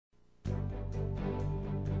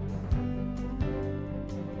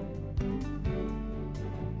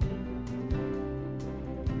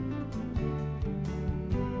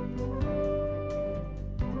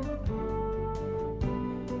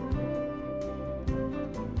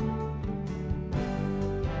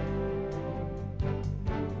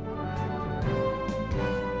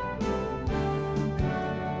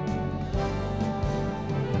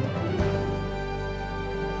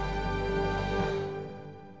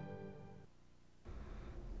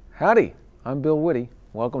Howdy, I'm Bill Witte.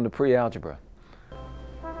 Welcome to Pre-Algebra.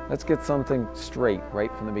 Let's get something straight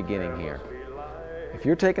right from the beginning here. If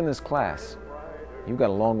you're taking this class, you've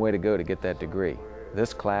got a long way to go to get that degree.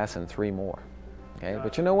 This class and 3 more. Okay?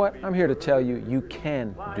 But you know what? I'm here to tell you, you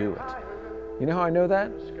can do it. You know how I know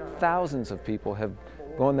that? Thousands of people have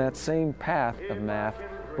gone that same path of math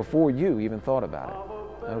before you even thought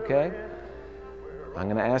about it. Okay? I'm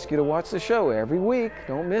going to ask you to watch the show every week.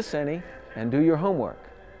 Don't miss any. And do your homework.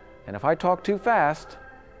 And if I talk too fast,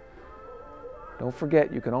 don't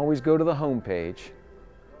forget you can always go to the home page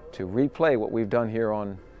to replay what we've done here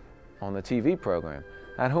on the TV program.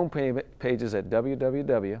 That home page is at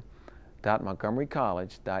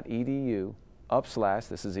www.montgomerycollege.edu/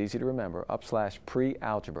 this is easy to remember, /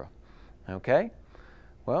 pre-algebra. Okay?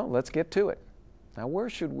 Well, let's get to it. Now, where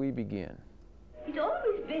should we begin? It's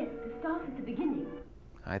always best to start at the beginning.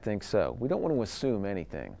 I think so. We don't want to assume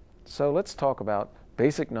anything. So let's talk about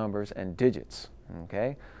basic numbers and digits.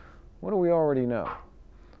 Okay? What do we already know?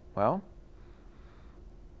 Well,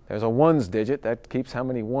 there's a ones digit. That keeps how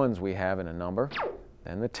many ones we have in a number.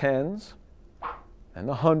 Then the tens, and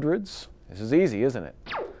the hundreds. This is easy, isn't it?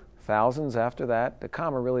 Thousands after that. The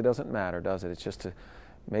comma really doesn't matter, does it? It's just to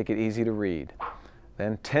make it easy to read.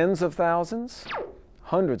 Then tens of thousands,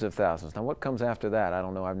 hundreds of thousands. Now what comes after that? I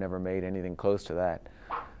don't know. I've never made anything close to that.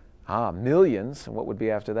 Millions. And what would be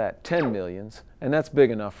after that? 10 millions. And that's big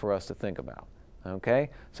enough for us to think about. Okay?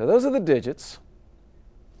 So those are the digits.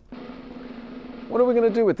 What are we going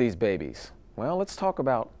to do with these babies? Well, let's talk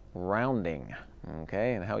about rounding.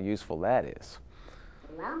 Okay? And how useful that is.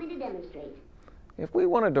 Allow me to demonstrate. If we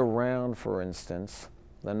wanted to round, for instance,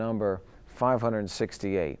 the number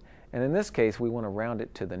 568, and in this case we want to round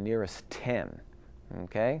it to the nearest 10,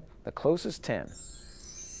 okay? The closest 10.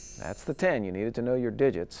 That's the 10. You needed to know your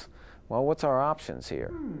digits. Well, what's our options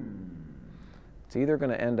here? It's either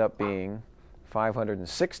going to end up being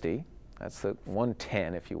 560, that's the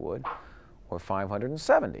 110 if you would, or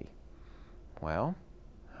 570. Well,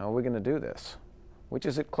 how are we going to do this? Which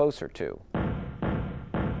is it closer to?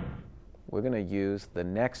 We're going to use the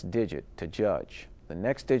next digit to judge. The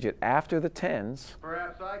next digit after the tens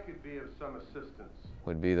Perhaps I could be of some assistance.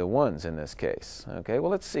 would be the ones in this case. Okay,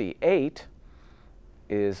 well let's see. 8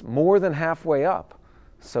 is more than halfway up.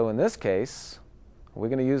 So in this case, are we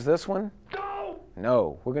going to use this one? No!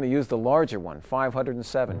 No, we're going to use the larger one,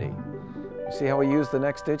 570. You see how we used the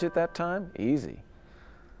next digit that time? Easy.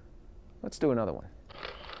 Let's do another one.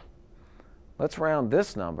 Let's round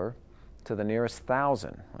this number to the nearest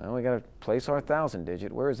 1,000. Well, we got to place our 1,000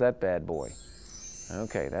 digit. Where is that bad boy?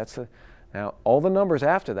 Okay, that's a. Now, all the numbers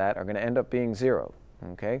after that are going to end up being 0.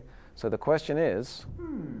 Okay, so the question is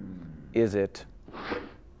it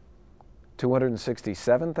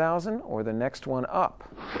 267,000 or the next one up?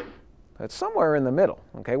 It's somewhere in the middle.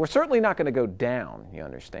 Okay, we're certainly not going to go down, you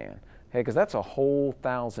understand? Okay, because that's a whole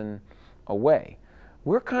 1,000 away.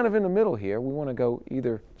 We're kind of in the middle here. We want to go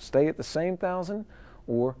either stay at the same 1,000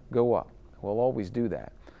 or go up. We'll always do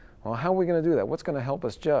that. Well, how are we going to do that? What's going to help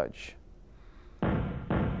us judge?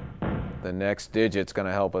 The next digit's going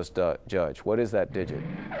to help us judge. What is that digit?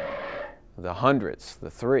 The hundreds, the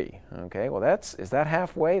 3. Okay, well is that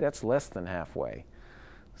halfway? That's less than halfway.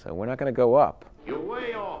 So we're not going to go up. You're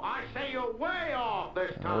way off. I say you're way off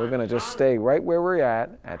this time. We're going to just stay right where we're at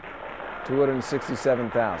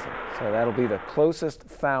 267,000. So that'll be the closest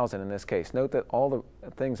 1,000 in this case. Note that all the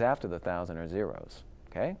things after the 1,000 are zeros.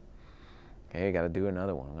 Okay? Okay, you got to do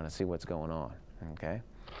another one. I'm going to see what's going on. Okay?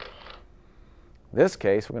 This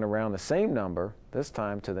case, we're going to round the same number, this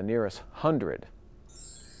time to the nearest 100.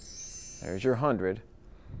 There's your 100.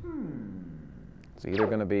 It's either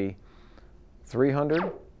going to be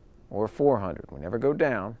 300 or 400. We never go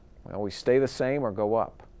down. We always stay the same or go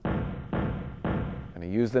up. Going to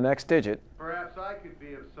use the next digit. Perhaps I could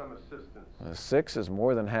be of some assistance. The 6 is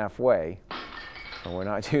more than halfway, so we're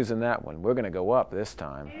not using that one. We're going to go up this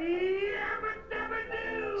time.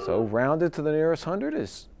 So rounded to the nearest 100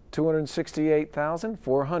 is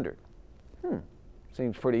 268,400.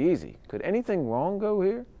 Seems pretty easy. Could anything wrong go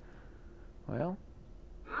here? Well,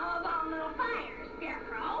 How about a little fire,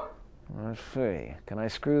 Scarecrow? let's see. Can I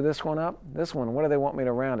screw this one up? This one, what do they want me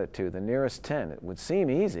to round it to? The nearest 10. It would seem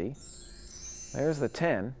easy. There's the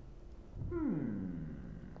 10.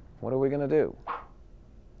 What are we going to do?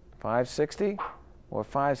 560 or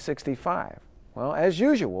 565? Well, as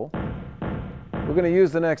usual, we're going to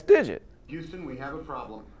use the next digit. Houston, we have a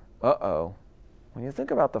problem. Uh-oh. When you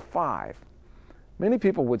think about the 5, many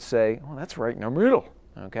people would say, oh, that's right in the middle.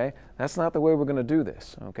 Okay? That's not the way we're going to do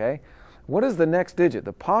this. Okay? What is the next digit?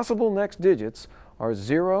 The possible next digits are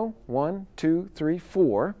 0, 1, 2, 3,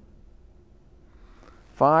 4.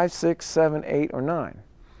 5, 6, 7, 8, or 9.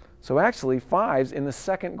 So actually 5's in the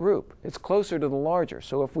second group. It's closer to the larger.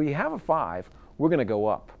 So if we have a 5, we're going to go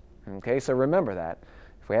up. Okay, so remember that.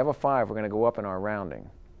 If we have a 5, we're going to go up in our rounding.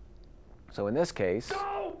 So in this case,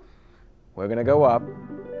 we're going to go up,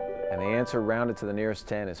 and the answer rounded to the nearest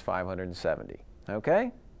 10 is 570.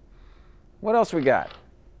 Okay? What else we got?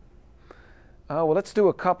 Oh, well, let's do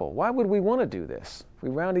a couple. Why would we want to do this? If we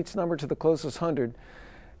round each number to the closest 100,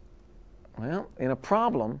 well, in a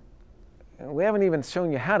problem, we haven't even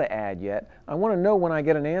shown you how to add yet. I want to know when I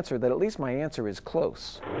get an answer that at least my answer is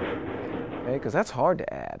close. Okay, because that's hard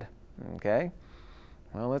to add. Okay?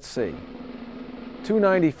 Well, let's see.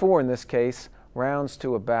 294 in this case rounds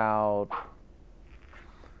to about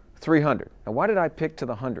 300. Now, why did I pick to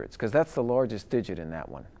the hundreds? Because that's the largest digit in that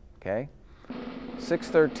one. Okay?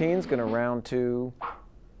 613 is going to round to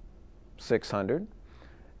 600.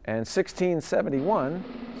 And 1671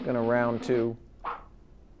 is going to round to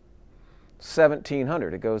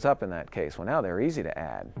 1700. It goes up in that case. Well, now they're easy to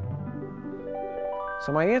add.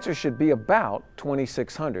 So my answer should be about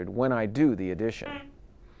 2600 when I do the addition,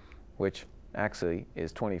 which actually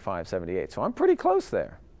is 2578. So I'm pretty close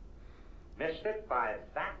there. Missed it by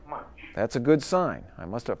that much. That's a good sign. I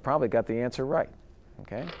must have probably got the answer right.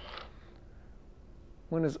 Okay?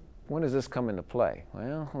 When does this come into play?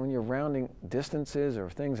 Well, when you're rounding distances or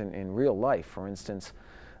things in real life. For instance,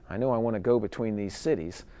 I know I want to go between these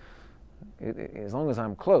cities. As long as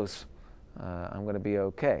I'm close, I'm going to be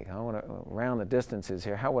okay. I want to round the distances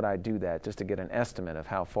here. How would I do that just to get an estimate of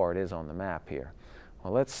how far it is on the map here?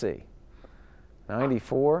 Well, let's see.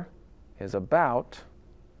 94 is about,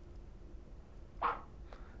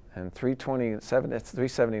 and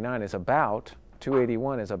 379 is about,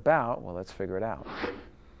 281 is about, well, let's figure it out.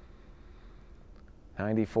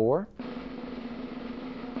 94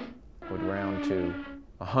 would round to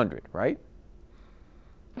 100, right?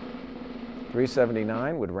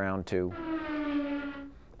 379 would round to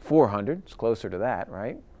 400. It's closer to that,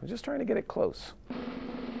 right? We're just trying to get it close.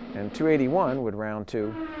 And 281 would round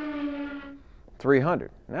to 300.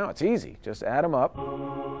 Now it's easy. Just add them up.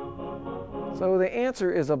 So the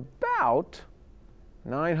answer is about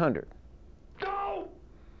 900.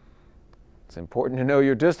 It's important to know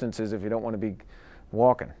your distances if you don't want to be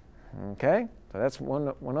walking. Okay? So that's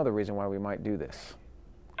one other reason why we might do this.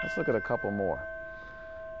 Let's look at a couple more.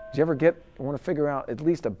 Did you ever want to figure out at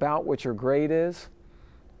least about what your grade is?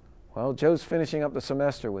 Well, Joe's finishing up the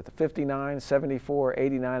semester with 59, 74,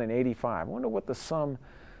 89, and 85. I wonder what the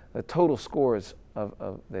total scores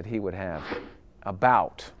that he would have.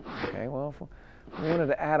 About. Okay, well, if we wanted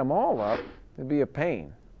to add them all up, it'd be a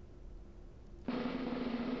pain.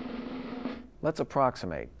 Let's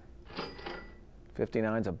approximate.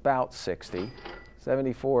 59 is about 60.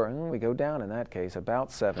 74, we go down in that case,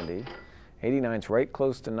 about 70. 89 is right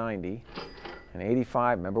close to 90. And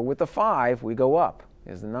 85, remember with the 5, we go up,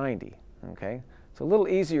 is 90. Okay? It's a little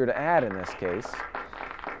easier to add in this case.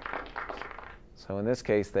 So in this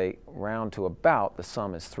case, they round to about, the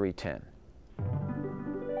sum is 310.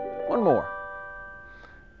 One more.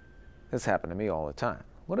 This happened to me all the time.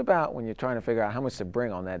 What about when you're trying to figure out how much to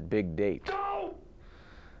bring on that big date?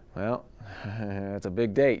 Well, it's a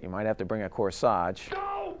big date. You might have to bring a corsage.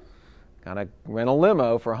 Gotta rent a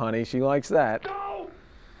limo for honey. She likes that.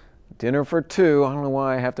 Dinner for 2. I don't know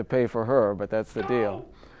why I have to pay for her, but that's the deal.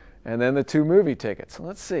 And then the 2 movie tickets.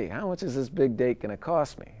 Let's see. How much is this big date going to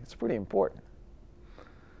cost me? It's pretty important.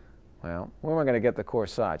 Well, where am I going to get the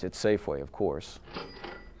corsage? It's Safeway, of course.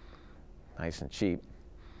 Nice and cheap.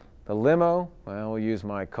 The limo, well, we'll use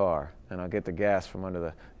my car, and I'll get the gas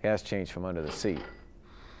change from under the seat.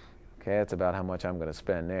 Okay, that's about how much I'm going to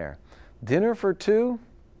spend there. Dinner for 2?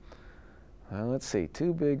 Well, let's see,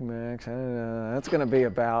 2 Big Macs. That's going to be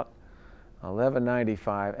about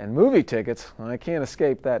 $11.95. And movie tickets, well, I can't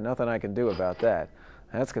escape that. Nothing I can do about that.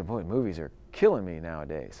 That's good. Boy, movies are killing me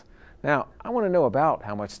nowadays. Now, I want to know about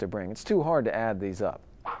how much to bring. It's too hard to add these up.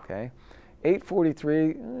 Okay,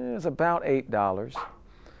 $8.43 is about $8.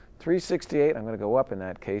 $3.68, I'm going to go up in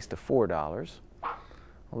that case to $4.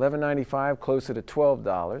 $11.95, closer to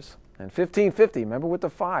 $12. And $15.50, remember with the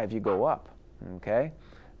 5, you go up. Okay?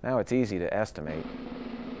 Now it's easy to estimate.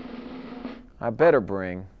 I better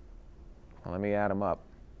bring, well, let me add them up.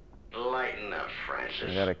 Lighten up, Francis.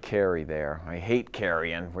 I got to carry there. I hate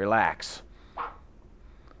carrying. Relax. I'm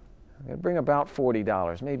going to bring about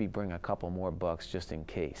 $40. Maybe bring a couple more bucks just in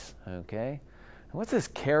case. Okay? And what's this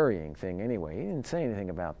carrying thing anyway? He didn't say anything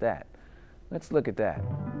about that. Let's look at that.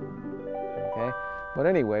 Okay? But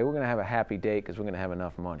anyway, we're going to have a happy date because we're going to have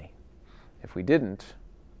enough money. If we didn't,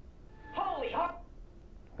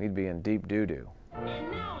 we'd be in deep doo-doo.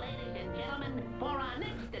 And now, ladies and gentlemen, for our next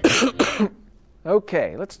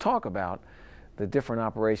Okay, let's talk about the different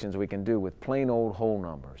operations we can do with plain old whole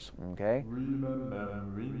numbers, okay?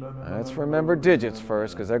 Let's remember digits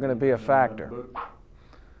first because they're going to be a factor.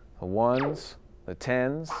 The ones, the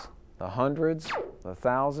tens, the hundreds, the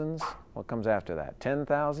thousands, what comes after that?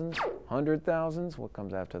 10,000s, 100,000s, what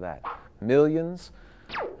comes after that? Millions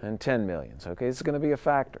and 10 millions, okay? This is going to be a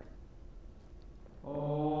factor.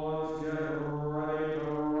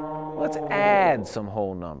 Let's add some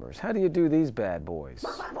whole numbers. How do you do these bad boys?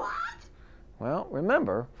 Well,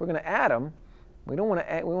 remember, if we're going to add them, we don't want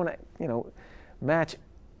to add, we want to, match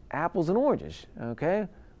apples and oranges, okay?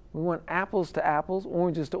 We want apples to apples,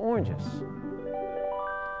 oranges to oranges.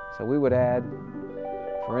 So we would add,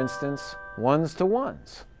 for instance, ones to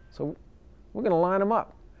ones. So we're going to line them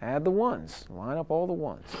up. Add the ones. Line up all the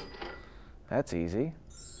ones. That's easy.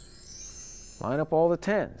 Line up all the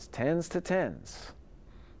tens. Tens to tens.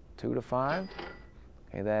 2 to 5.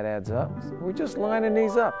 Okay, that adds up. We're just lining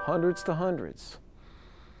these up. Hundreds to hundreds.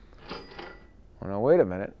 Well, now wait a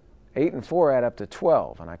minute. 8 and 4 add up to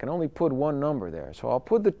 12, and I can only put one number there. So I'll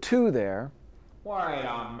put the 2 there. Wait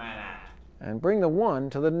a minute. And bring the 1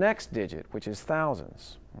 to the next digit, which is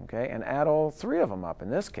thousands. Okay, and add all 3 of them up in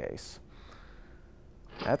this case.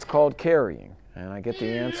 That's called carrying. And I get the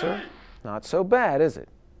answer. Not so bad, is it?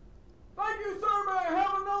 Thank you, sir. May I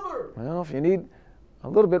have another? Well, if you need a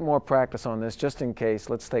little bit more practice on this, just in case,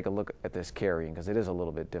 let's take a look at this carrying, because it is a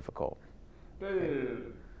little bit difficult.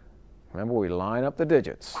 Remember, we line up the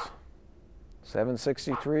digits.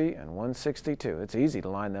 763 and 162. It's easy to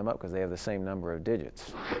line them up because they have the same number of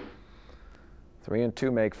digits. 3 and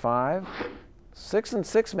 2 make 5. 6 and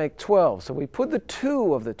 6 make 12. So we put the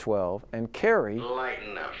 2 of the 12 and carry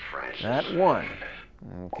Lighten up, Francis. that 1.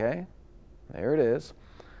 Okay, there it is.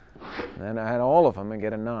 And then I add all of them and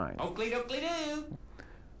get a 9. Oakley dokley doo.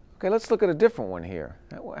 Okay, let's look at a different one here.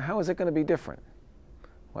 How is it going to be different?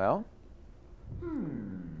 Well,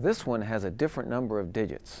 this one has a different number of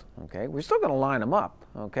digits. Okay, we're still going to line them up.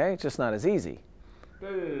 Okay, it's just not as easy.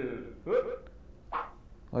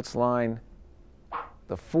 Let's line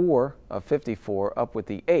the 4 of 54 up with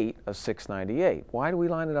the 8 of 698. Why do we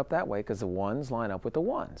line it up that way? Because the 1s line up with the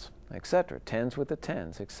 1s, etc. 10s with the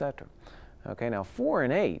 10s, etc. Okay, now 4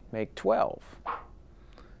 and 8 make 12.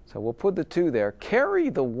 So we'll put the 2 there, carry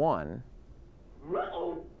the 1.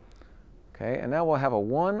 Okay, and now we'll have a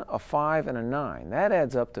 1, a 5, and a 9. That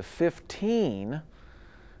adds up to 15.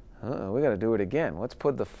 We got to do it again. Let's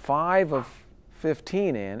put the 5 of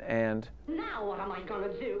 15 in, and Now what am I going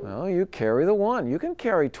to do? well, you carry the 1. You can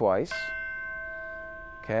carry twice.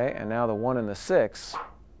 Okay, and now the 1 and the 6.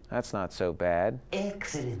 That's not so bad.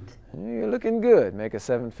 Excellent. You're looking good. Make a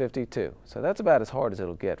 752. So that's about as hard as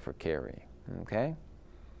it'll get for carrying. Okay?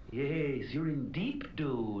 Yes, you're in deep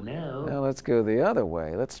dough now. Now let's go the other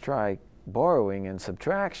way. Let's try borrowing and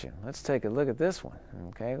subtraction. Let's take a look at this one.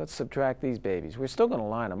 Okay? Let's subtract these babies. We're still going to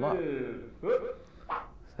line them up.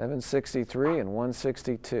 763 and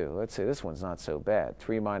 162. Let's see, this one's not so bad.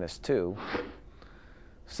 3 minus 2.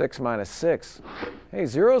 6 minus 6. Hey,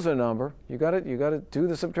 zero's a number. You got to do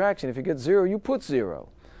the subtraction. If you get 0, you put 0.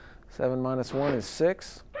 7 minus 1 is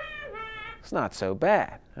 6. It's not so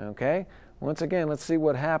bad, okay? Once again, let's see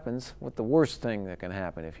what happens, what the worst thing that can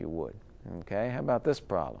happen, if you would. Okay, how about this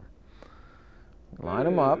problem? Line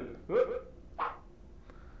them up.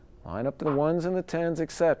 Line up the 1s and the 10s,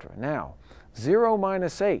 etc. Now, 0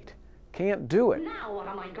 minus 8. Can't do it. Now what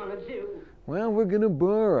am I going to do? Well, we're going to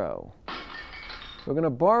borrow. We're going to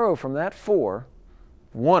borrow from that 4,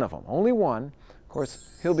 one of them, only one. Of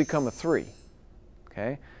course, he'll become a 3.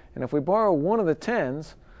 Okay? And if we borrow one of the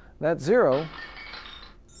 10s, that 0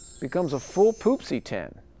 becomes a full poopsie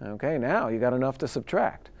 10. Okay? Now you got enough to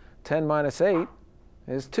subtract. 10 minus 8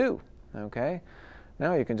 is 2. Okay?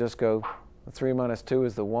 Now you can just go, 3 minus 2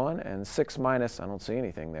 is the 1, and 6 minus, I don't see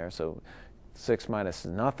anything there, so 6 minus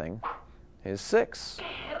nothing is 6.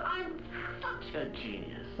 I'm such a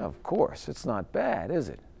genius. Of course, it's not bad, is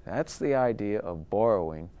it? That's the idea of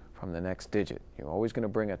borrowing from the next digit. You're always going to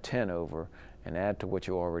bring a 10 over and add to what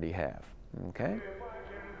you already have. Okay?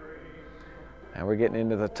 And we're getting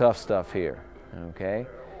into the tough stuff here. Okay?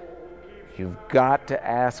 You've got to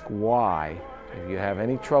ask why if you have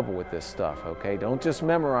any trouble with this stuff. Okay? Don't just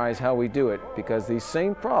memorize how we do it, because these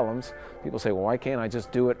same problems, people say, well, why can't I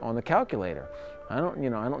just do it on the calculator? I don't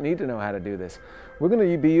need to know how to do this. We're going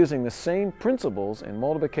to be using the same principles in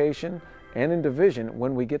multiplication and in division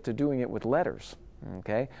when we get to doing it with letters.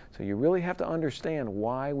 Okay? So you really have to understand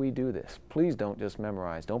why we do this. Please don't just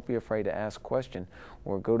memorize. Don't be afraid to ask a question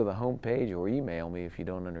or go to the home page or email me if you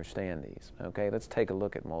don't understand these. Okay? Let's take a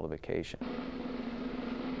look at multiplication.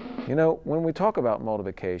 You know, when we talk about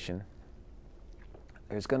multiplication,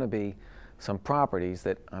 there's going to be some properties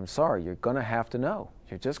that, I'm sorry, you're going to have to know.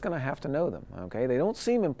 You're just going to have to know them, okay? They don't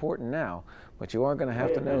seem important now, but you are going to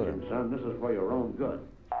have to know them. Son, this is for your own good.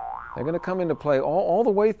 They're going to come into play all the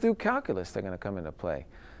way through calculus. They're going to come into play.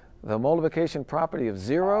 The multiplication property of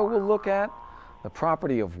 0 we'll look at. The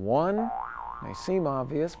property of 1 may seem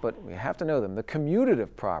obvious, but we have to know them. The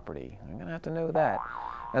commutative property, we're going to have to know that.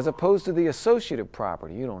 As opposed to the associative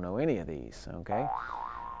property, you don't know any of these, okay?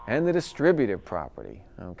 And the distributive property,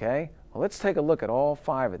 okay? Well, let's take a look at all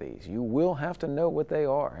 5 of these. You will have to know what they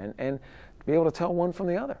are and be able to tell one from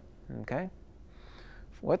the other, okay?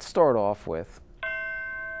 Let's start off with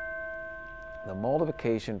the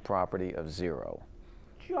multiplication property of 0.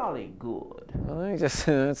 Jolly good. Well, let me just,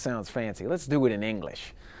 that sounds fancy. Let's do it in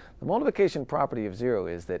English. The multiplication property of 0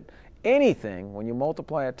 is that anything, when you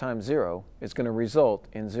multiply it times 0, is going to result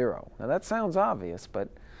in 0. Now that sounds obvious, but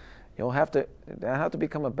that'll have to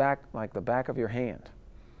become like the back of your hand.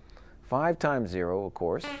 5 times 0, of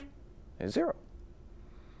course, is 0.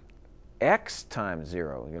 X times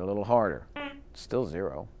 0, get a little harder, still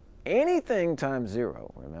 0. Anything times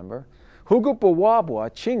 0, remember?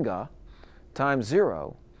 Hugupawabwa chinga times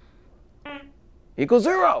 0 equals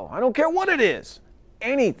 0. I don't care what it is.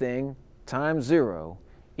 Anything times 0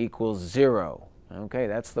 equals 0. Okay,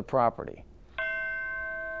 that's the property.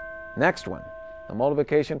 Next one, the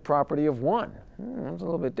multiplication property of 1. That's a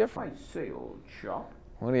little bit different. I say, old chap.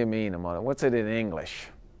 What do you mean, Amada? What's it in English?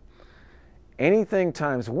 Anything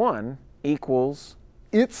times 1 equals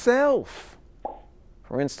itself.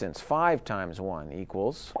 For instance, 5 times 1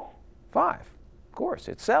 equals 5. Of course,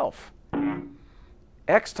 itself.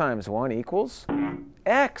 X times 1 equals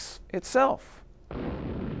X itself.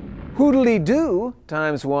 Hoodly-doo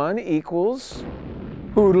times 1 equals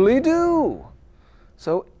hoodly-doo.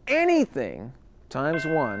 So anything times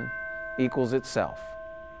 1 equals itself.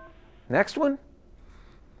 Next one,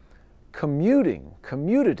 commuting,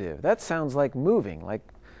 commutative. That sounds like moving, like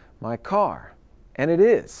my car. And it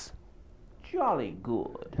is. Jolly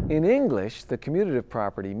good. In English, the commutative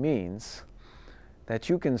property means that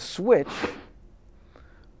you can switch,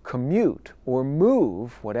 commute, or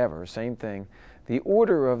move, whatever, same thing, the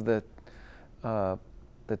order of the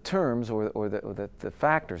terms or the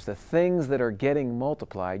factors, the things that are getting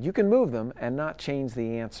multiplied. You can move them and not change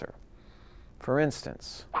the answer. For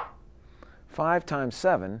instance, 5 times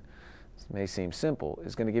 7, this may seem simple,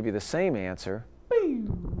 is going to give you the same answer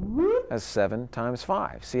as 7 times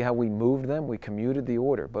 5. See how we moved them? We commuted the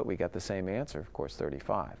order, but we got the same answer, of course,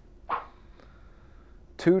 35.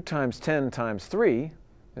 2 times 10 times 3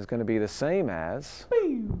 is going to be the same as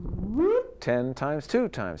 10 times 2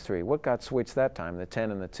 times 3. What got switched that time? The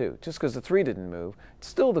 10 and the 2. Just because the 3 didn't move, it's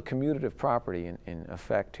still the commutative property in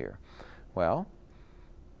effect here. Well,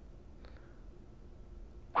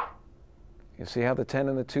 you see how the 10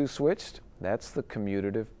 and the 2 switched? That's the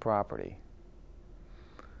commutative property.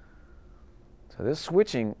 So this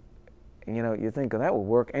switching, you know, you think, oh, that would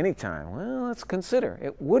work anytime. Well, let's consider.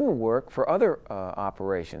 It wouldn't work for other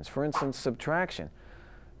operations. For instance, subtraction.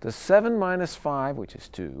 Does 7 minus 5, which is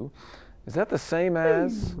 2, is that the same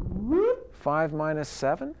as 5 minus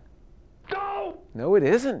 7? No! No, it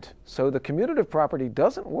isn't. So the commutative property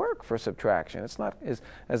doesn't work for subtraction. It's not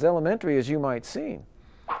as elementary as you might seem.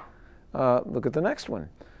 Look at the next one.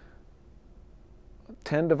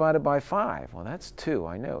 10 divided by 5. Well, that's 2,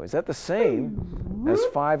 I know. Is that the same as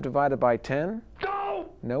 5 divided by 10? No!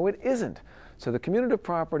 No, it isn't. So the commutative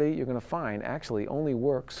property you're going to find actually only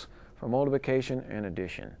works for multiplication and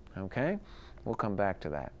addition. Okay? We'll come back to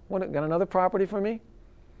that. Got another property for me?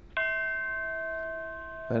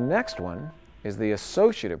 The next one is the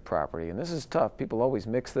associative property, and this is tough. People always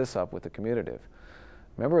mix this up with the commutative.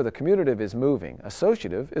 Remember, the commutative is moving.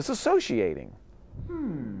 Associative is associating.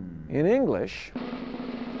 In English,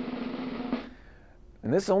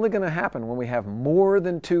 and this is only going to happen when we have more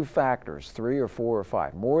than 2 factors, 3 or 4 or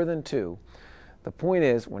 5, more than 2. The point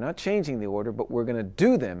is, we're not changing the order, but we're going to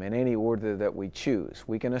do them in any order that we choose.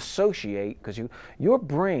 We can associate, because your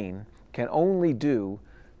brain can only do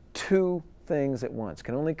 2 things at once,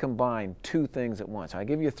 can only combine 2 things at once. I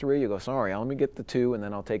give you 3, you go, sorry, let me get the 2, and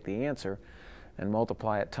then I'll take the answer and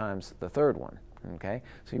multiply it times the third one. Okay?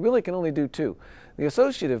 So you really can only do 2. The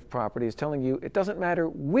associative property is telling you it doesn't matter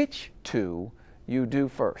which 2 you do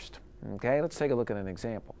first. Okay? Let's take a look at an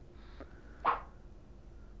example.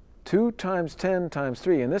 2 times 10 times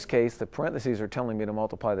 3. In this case, the parentheses are telling me to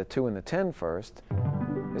multiply the 2 and the 10 first.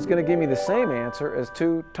 It's going to give me the same answer as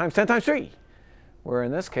 2 times 10 times 3. Where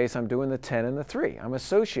in this case, I'm doing the 10 and the 3. I'm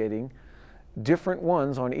associating different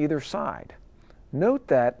ones on either side. Note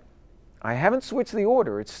that I haven't switched the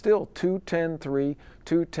order. It's still 2, 10, 3,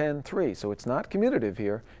 2, 10, 3. So it's not commutative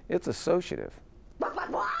here. It's associative.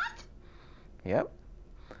 What? Yep.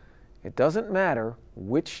 It doesn't matter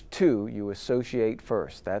which 2 you associate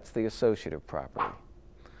first. That's the associative property.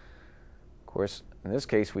 Of course, in this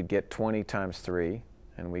case, we'd get 20 times 3,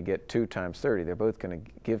 and we get 2 times 30. They're both going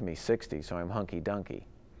to give me 60, so I'm hunky-dunky.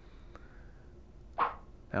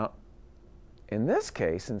 Now, in this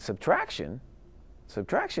case, in subtraction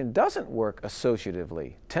doesn't work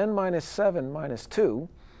associatively. 10 minus 7 minus 2,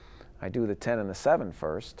 I do the 10 and the 7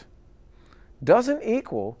 first, doesn't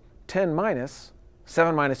equal 10 minus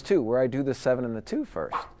 7 minus 2, where I do the 7 and the 2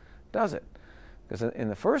 first, does it? Because in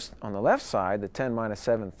the first, on the left side, the 10 minus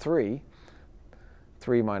 7, 3,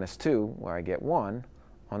 3 minus 2, where I get 1.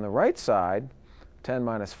 On the right side, 10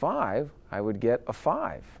 minus 5, I would get a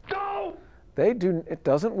 5. No! It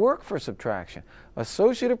doesn't work for subtraction.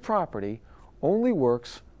 Associative property only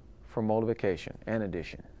works for multiplication and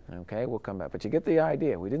addition. Okay, we'll come back. But you get the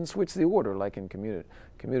idea. We didn't switch the order like in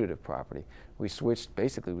commutative property. We switched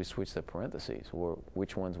the parentheses, or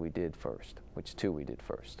which ones we did first, which 2 we did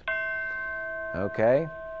first. Okay?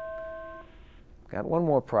 Got one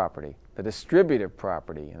more property, the distributive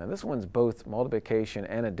property. Now this one's both multiplication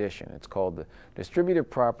and addition. It's called the distributive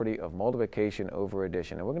property of multiplication over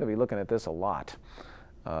addition. And we're going to be looking at this a lot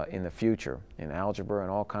in the future, in algebra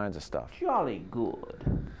and all kinds of stuff. Jolly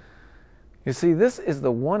good. You see, this is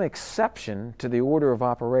the one exception to the order of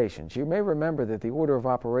operations. You may remember that the order of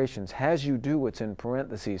operations has you do what's in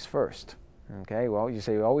parentheses first. Okay, well, you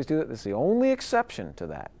say you always do that. This is the only exception to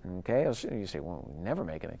that. Okay, you say, well, we never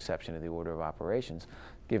make an exception to the order of operations.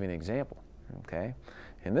 I'll give you an example. Okay,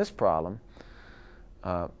 in this problem,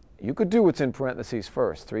 you could do what's in parentheses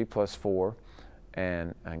first, 3 plus 4,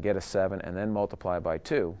 and get a 7, and then multiply by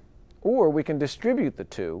 2. Or we can distribute the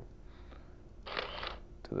 2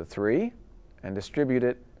 to the 3 and distribute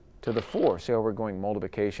it to the 4. See how we're going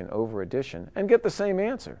multiplication over addition and get the same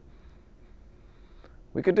answer.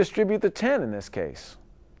 We could distribute the 10 in this case,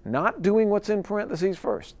 not doing what's in parentheses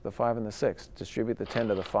first, the 5 and the 6. Distribute the 10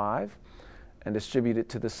 to the 5 and distribute it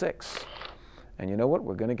to the 6. And you know what?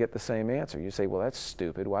 We're going to get the same answer. You say, well, that's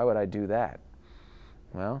stupid. Why would I do that?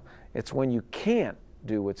 Well, it's when you can't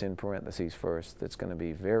do what's in parentheses first that's going to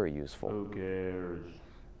be very useful. Who cares?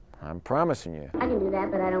 I'm promising you. I can do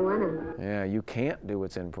that, but I don't want to. Yeah, you can't do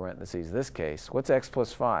what's in parentheses. This case, what's x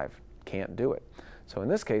plus 5? Can't do it. So in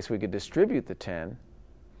this case, we could distribute the 10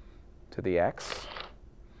 to the x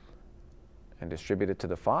and distribute it to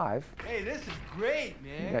the 5. Hey, this is great,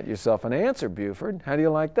 man. You got yourself an answer, Buford. How do you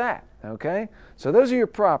like that? Okay? So those are your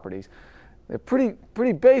properties. They're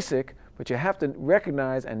pretty basic, but you have to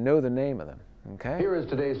recognize and know the name of them. Okay? Here is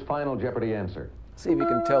today's final Jeopardy answer. See if you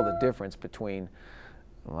can tell the difference between,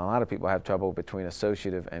 well, a lot of people have trouble between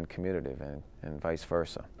associative and commutative and vice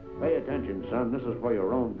versa. Pay attention, son. This is for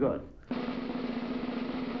your own good.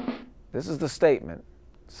 This is the statement.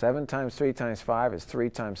 7 times 3 times 5 is 3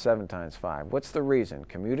 times 7 times 5. What's the reason?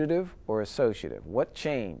 Commutative or associative? What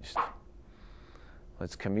changed? Well,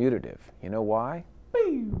 it's commutative. You know why?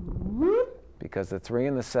 Because the 3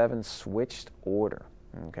 and the 7 switched order.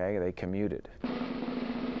 Okay, they commuted.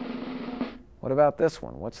 What about this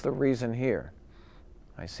one? What's the reason here?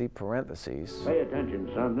 I see parentheses. Pay attention,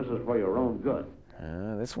 son. This is for your own good.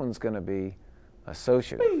 This one's going to be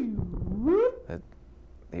associative.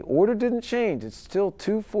 The order didn't change. It's still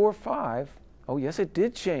 2, 4, 5. Oh, yes, it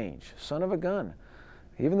did change. Son of a gun.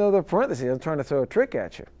 Even though they're parentheses, I'm trying to throw a trick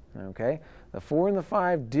at you. Okay? The 4 and the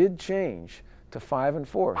 5 did change to 5 and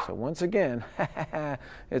 4. So once again,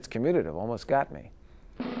 it's commutative. Almost got me.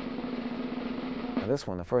 Now this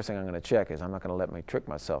one, the first thing I'm going to check is I'm not going to let me trick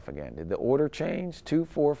myself again. Did the order change? 2,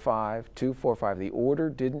 4, 5, 2, 4, 5. The order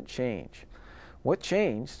didn't change. What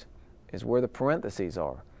changed is where the parentheses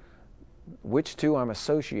are. Which 2 I'm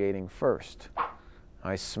associating first.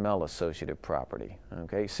 I smell associative property.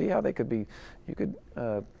 Okay, see how they could be, you could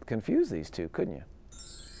confuse these two, couldn't you?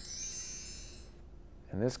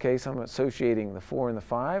 In this case, I'm associating the 4 and the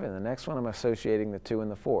 5, and the next one I'm associating the 2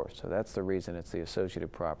 and the 4. So that's the reason it's the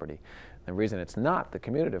associative property. The reason it's not the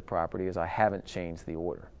commutative property is I haven't changed the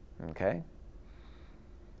order. Okay?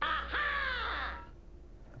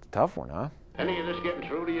 That's a tough one, huh? Any of this getting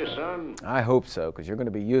through to you, son? I hope so, because you're going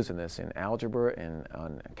to be using this in algebra and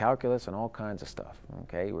on calculus and all kinds of stuff.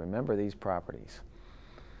 Okay? Remember these properties.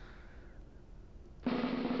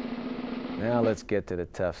 Now let's get to the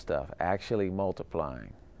tough stuff. Actually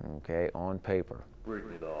multiplying. Okay? On paper.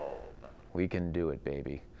 Bring it on. We can do it,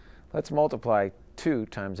 baby. Let's multiply 2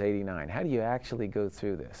 times 89. How do you actually go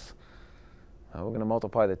through this? Well, we're going to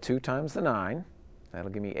multiply the 2 times the 9.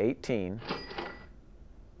 That'll give me 18.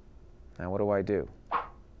 Now what do?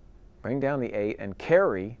 Bring down the 8 and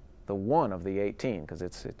carry the 1 of the 18, because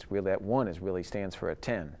it's really, that 1 really stands for a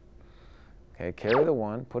 10. Okay, carry the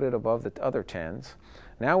 1, put it above the other 10s.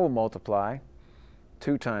 Now we'll multiply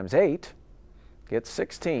 2 times 8, get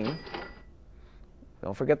 16.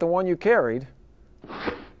 Don't forget the 1 you carried.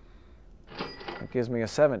 It gives me a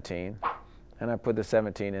 17, and I put the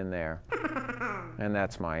 17 in there, and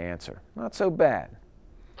that's my answer. Not so bad.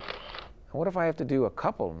 What if I have to do a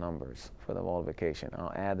couple numbers for the multiplication?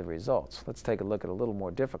 I'll add the results. Let's take a look at a little more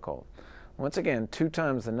difficult. Once again, 2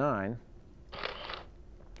 times the 9.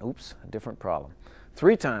 Oops, a different problem.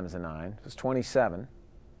 3 times the 9 is 27.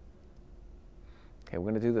 Okay, we're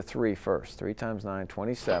going to do the 3 first. 3 times 9,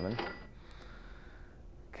 27.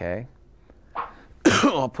 Okay.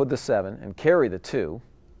 I'll put the 7 and carry the 2.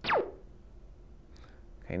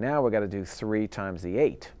 Okay, now we've got to do 3 times the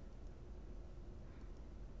 8.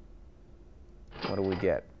 What do we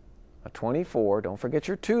get? A 24. Don't forget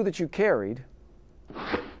your 2 that you carried.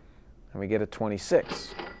 And we get a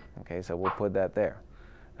 26. Okay, so we'll put that there.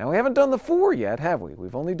 Now we haven't done the 4 yet, have we?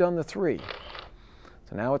 We've only done the 3.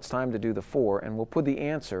 So now it's time to do the 4, and we'll put the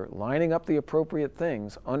answer, lining up the appropriate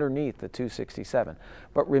things, underneath the 267.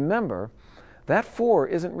 But remember, that 4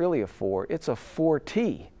 isn't really a 4, it's a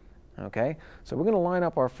 4t. Okay? So we're going to line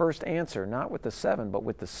up our first answer, not with the 7, but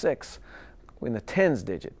with the 6, in the tens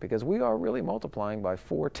digit, because we are really multiplying by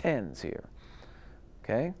 4 tens here.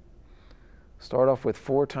 Okay? Start off with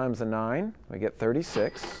 4 times the 9, we get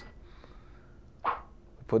 36.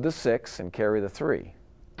 Put the 6 and carry the 3.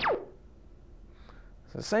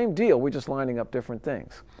 It's the same deal, we're just lining up different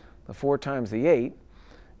things. The 4 times the 8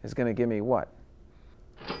 is going to give me what?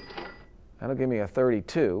 That'll give me a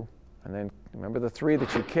 32, and then remember the 3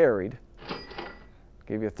 that you carried,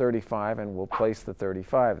 give you a 35, and we'll place the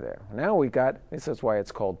 35 there. Now we got, this is why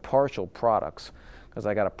it's called partial products, because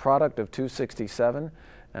I got a product of 267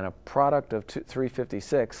 and a product of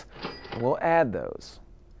 356, and we'll add those.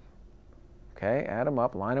 Okay, add them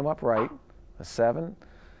up, line them up right. A 7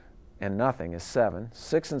 and nothing is 7.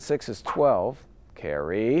 6 and 6 is 12.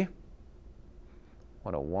 Carry.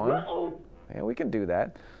 What a 1. Yeah, we can do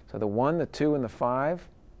that. So the 1, the 2, and the 5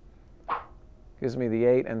 gives me the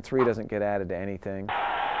 8, and 3 doesn't get added to anything.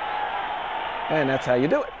 And that's how you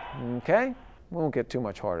do it. Okay? We won't get too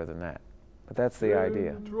much harder than that. But that's the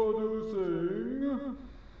idea.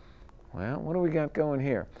 Well, what do we got going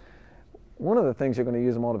here? One of the things you're going to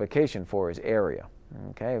use multiplication for is area.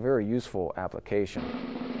 Okay, a very useful application.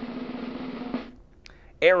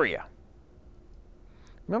 Area.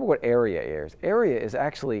 Remember what area is. Area is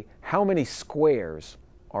actually how many squares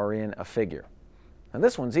are in a figure. Now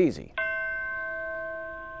this one's easy.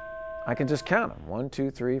 I can just count them. 1, 2,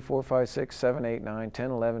 3, 4, 5, 6, 7, 8, 9,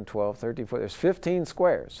 10, 11, 12, 13, 14. There's 15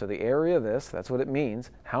 squares. So the area of this, that's what it means.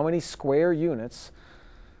 How many square units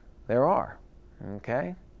there are.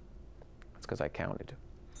 Okay? That's because I counted.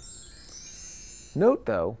 Note,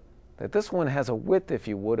 though, that this one has a width, if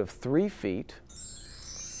you would, of 3 feet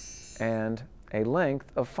and a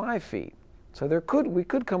length of 5 feet. So we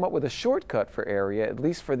could come up with a shortcut for area, at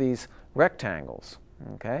least for these rectangles.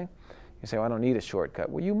 Okay? You say, well, I don't need a shortcut.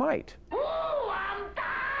 Well, you might. Ooh, I'm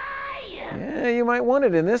dying! Yeah, you might want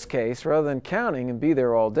it in this case, rather than counting and be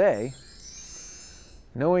there all day.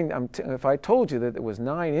 Knowing, if I told you that it was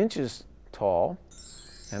 9 inches tall,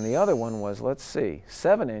 and the other one was, let's see,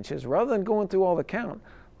 7 inches, rather than going through all the count,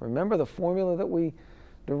 remember the formula that we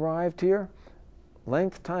derived here?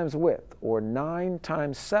 Length times width, or 9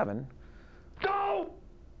 times 7. Go!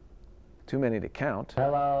 Too many to count.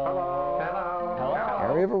 Hello.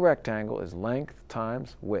 Area of a rectangle is length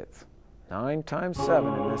times width. 9 times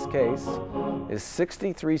 7 in this case is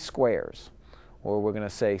 63 squares, or we're going to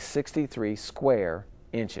say 63 square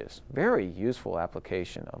inches. Very useful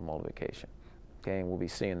application of multiplication. Okay, and we'll be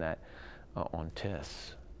seeing that on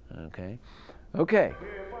tests. Okay, okay.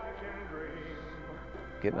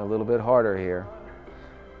 Getting a little bit harder here.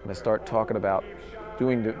 I'm going to start talking about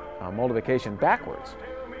doing multiplication backwards,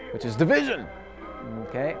 which is division.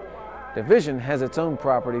 Okay, division has its own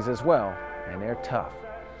properties as well, and they're tough.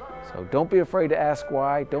 So don't be afraid to ask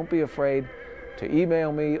why. Don't be afraid to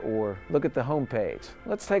email me or look at the home page.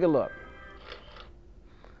 Let's take a look.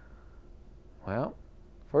 Well,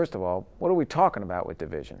 first of all, what are we talking about with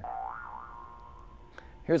division?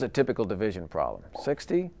 Here's a typical division problem.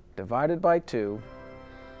 60 divided by 2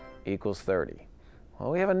 equals 30.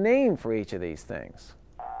 Well, we have a name for each of these things.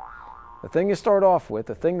 The thing you start off with,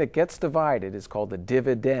 the thing that gets divided, is called the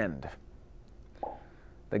dividend.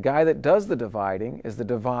 The guy that does the dividing is the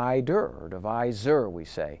divider, or divisor, we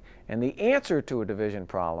say. And the answer to a division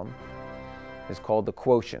problem is called the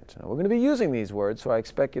quotient. Now, we're going to be using these words, so I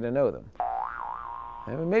expect you to know them.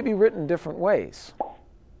 And it may be written different ways.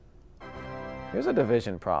 Here's a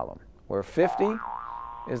division problem where 50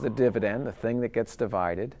 is the dividend, the thing that gets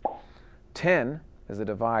divided. 10 is the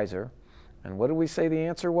divisor. And what did we say the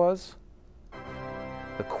answer was?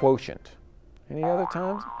 The quotient. Any other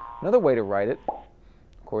times? Another way to write it,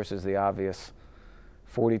 of course, is the obvious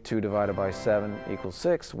 42 divided by 7 equals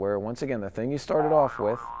 6, where once again the thing you started off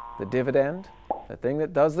with, the dividend, the thing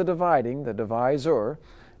that does the dividing, the divisor,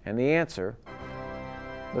 and the answer,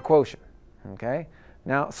 the quotient. Okay?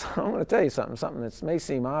 Now, so I'm going to tell you something that may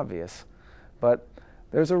seem obvious, but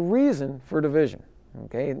there's a reason for division.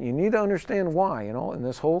 Okay? And you need to understand why, in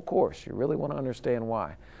this whole course. You really want to understand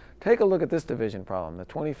why. Take a look at this division problem, the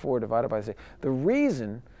 24 divided by 6. The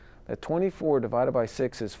reason that 24 divided by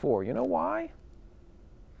 6 is 4, you know why?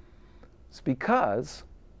 It's because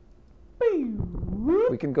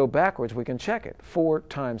we can go backwards, we can check it. 4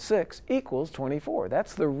 times 6 equals 24.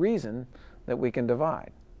 That's the reason that we can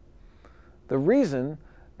divide. The reason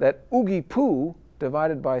that Oogie Poo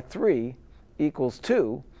divided by 3 equals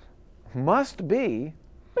 2 must be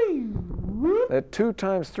that 2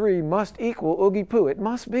 times 3 must equal Oogie Poo. It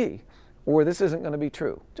must be, or this isn't going to be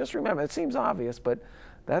true. Just remember, it seems obvious, but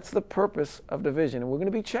that's the purpose of division. And we're going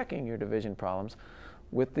to be checking your division problems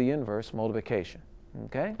with the inverse multiplication.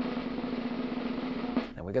 Okay?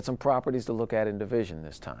 And we got some properties to look at in division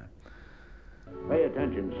this time. Pay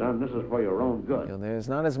attention, son. This is for your own good. There's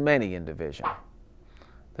not as many in division.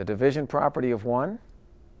 The division property of 1,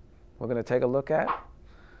 we're going to take a look at.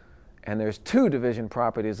 And there's 2 division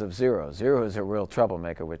properties of 0. 0 is a real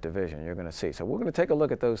troublemaker with division, you're going to see. So we're going to take a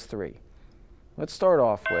look at those 3. Let's start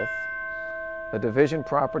off with the division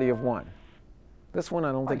property of 1. This one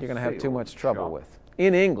I don't think you're going to have too much trouble with.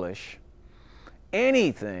 In English,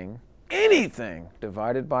 anything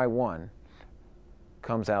divided by 1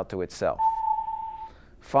 comes out to itself.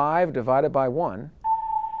 5 divided by 1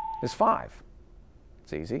 is 5.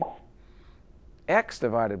 It's easy. X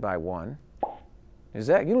divided by 1 is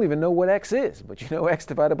x. You don't even know what x is, but you know x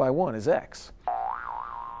divided by 1 is x.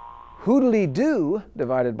 Hoodly-doo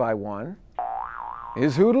divided by 1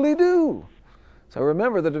 is hoodly-doo. So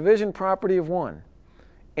remember the division property of 1.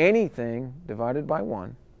 Anything divided by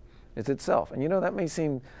 1 is itself. And that may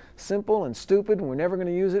seem simple and stupid and we're never going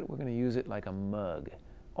to use it. We're going to use it like a mug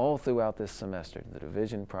all throughout this semester, the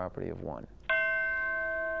division property of 1.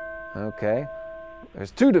 Okay,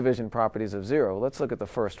 there's 2 division properties of 0. Let's look at the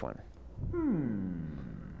first one.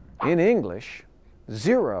 In English,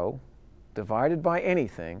 0 divided by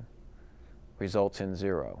anything results in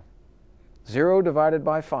 0. 0 divided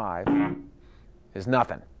by 5 is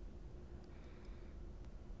nothing.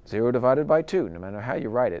 0 divided by 2, no matter how you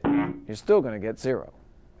write it, you're still going to get 0.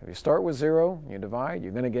 If you start with 0, you divide,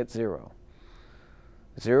 you're going to get 0.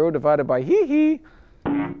 0 divided by hee-hee,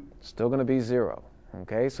 still going to be 0.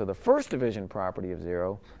 Okay, so the first division property of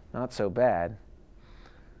 0, not so bad,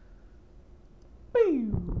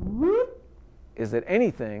 is that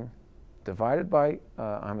anything divided by,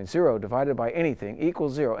 0 divided by anything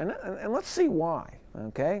equals 0. And let's see why,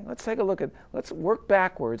 okay? Let's take a look at, let's work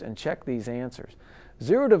backwards and check these answers.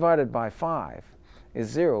 0 divided by 5 is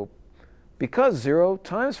 0 because 0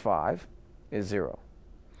 times 5 is 0.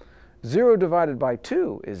 0 divided by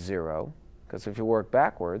 2 is 0 because if you work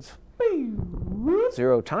backwards,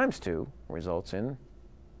 0 times 2 results in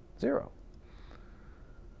 0.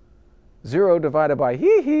 0 divided by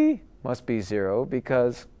hee-hee must be 0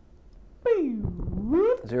 because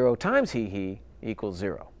 0 times hee-hee equals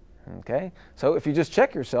 0. Okay? So if you just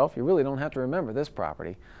check yourself, you really don't have to remember this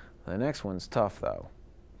property. The next one's tough, though.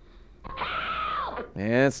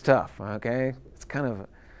 Yeah, it's tough, okay? It's kind of,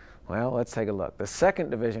 well, let's take a look. The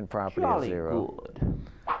second division property of 0. Good.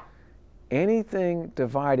 Anything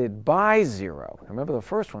divided by 0. Remember the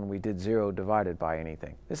first one we did 0 divided by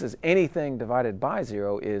anything. This is anything divided by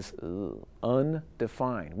 0 is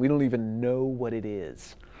undefined. We don't even know what it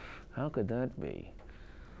is. How could that be?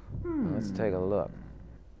 Let's take a look.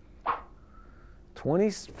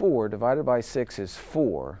 24 divided by 6 is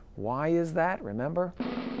 4. Why is that? Remember?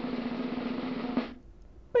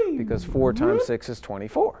 Because 4 times 6 is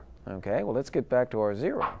 24. Okay, well, let's get back to our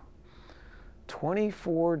 0.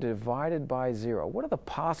 24 divided by 0. What are the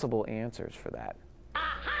possible answers for that?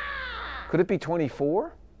 Could it be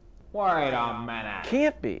 24? Wait a minute.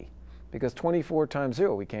 Can't be, because 24 times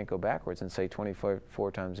 0, we can't go backwards and say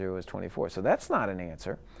 24 times 0 is 24. So that's not an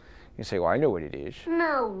answer. You say, well, I know what it is.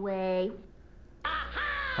 No way.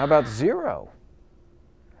 How about 0?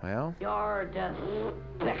 Well, You're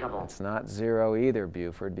despicable. it's not 0 either,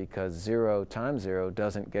 Buford, because 0 times 0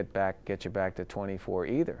 doesn't get you back to 24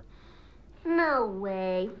 either. No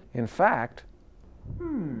way. In fact,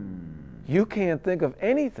 you can't think of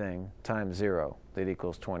anything times 0 that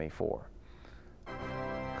equals 24.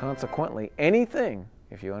 Consequently, anything,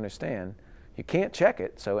 if you understand, you can't check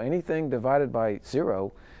it, so anything divided by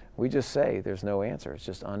 0, we just say there's no answer. It's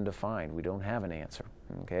just undefined. We don't have an answer.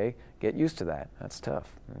 Okay? Get used to that. That's tough.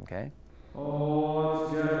 Okay?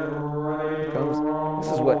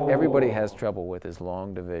 This is what everybody has trouble with, is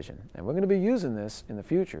long division. And we're going to be using this in the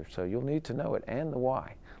future, so you'll need to know it and the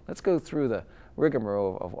why. Let's go through the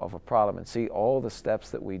rigmarole of a problem and see all the steps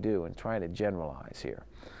that we do and try to generalize here.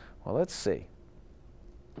 Well, let's see.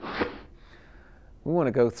 We want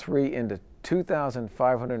to go 3 into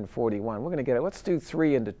 2,541. We're going to get it. Let's do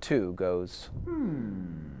 3 into 2 goes...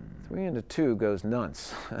 3 into 2 goes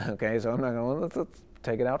nonce. Okay, so I'm not going to... Let's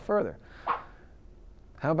take it out further.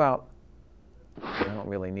 How about... I don't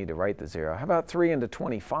really need to write the 0. How about 3 into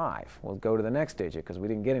 25? We'll go to the next digit because we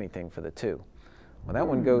didn't get anything for the 2. Well, that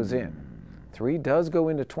one goes in. 3 does go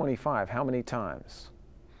into 25. How many times?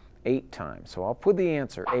 8 times. So I'll put the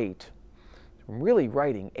answer 8. I'm really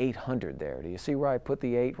writing 800 there. Do you see where I put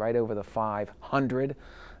the 8 right over the 500?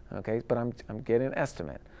 Okay, but I'm getting an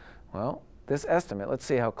estimate. Well, this estimate, let's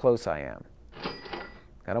see how close I am.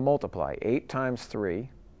 Got to multiply. 8 times 3.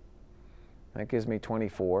 That gives me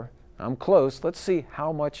 24. I'm close. Let's see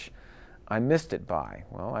how much I missed it by.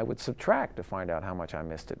 Well, I would subtract to find out how much I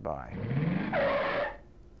missed it by.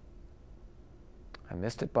 I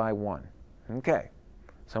missed it by 1. Okay.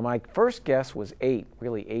 So my first guess was 8,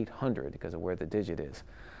 really 800 because of where the digit is.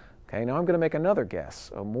 Okay, now I'm going to make another guess,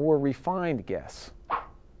 a more refined guess. I'm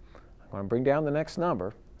going to bring down the next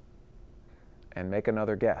number and make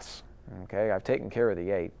another guess. Okay, I've taken care of the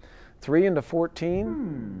 8. 3 into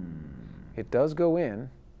 14, it does go in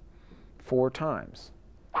 4 times.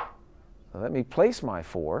 So let me place my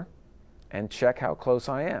 4 and check how close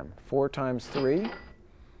I am. 4 times 3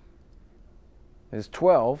 is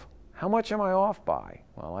 12. How much am I off by?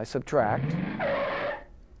 Well, I subtract.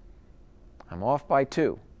 I'm off by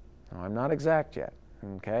 2. Now, I'm not exact yet,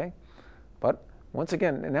 okay? But once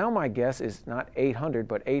again, now my guess is not 800,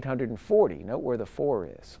 but 840. Note where the 4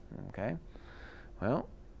 is, okay? Well,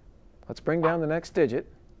 let's bring down the next digit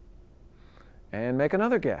and make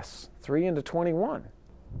another guess. 3 into 21.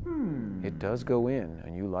 It does go in,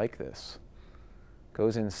 and you like this.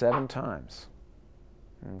 Goes in 7 times,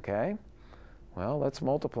 okay? Well, let's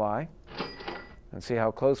multiply and see how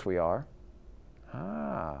close we are.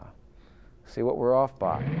 See what we're off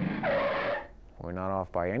by. We're not off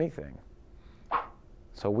by anything.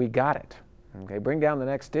 So we got it. Okay, bring down the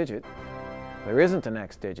next digit. There isn't a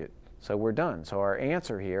next digit, so we're done. So our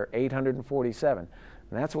answer here, 847.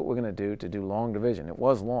 And that's what we're going to do long division. It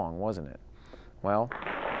was long, wasn't it? Well,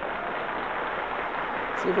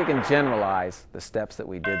 see if we can generalize the steps that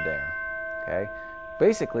we did there. Okay?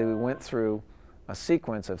 Basically, we went through a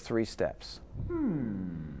sequence of 3 steps.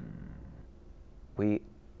 We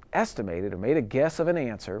estimated or made a guess of an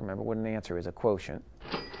answer. Remember what an answer is, a quotient.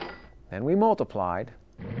 Then we multiplied,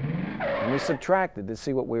 and we subtracted to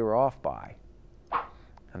see what we were off by.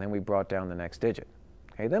 And then we brought down the next digit.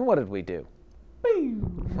 Okay, then what did we do?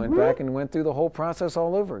 Went back and went through the whole process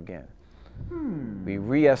all over again. We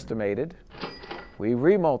re-estimated, we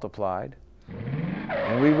re-multiplied,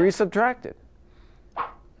 and we re-subtracted.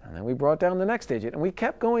 And then we brought down the next digit, and we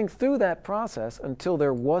kept going through that process until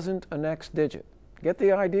there wasn't a next digit. Get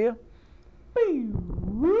the idea?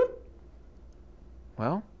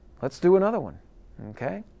 Well, let's do another one,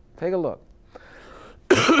 okay? Take a look.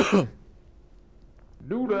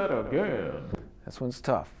 Do that again. This one's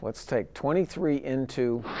tough. Let's take 23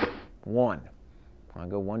 into 1. I'll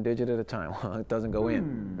go one digit at a time. Well, it doesn't go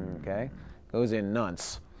in, okay? Goes in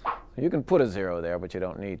nonce. You can put a 0 there, but you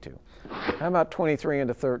don't need to. How about 23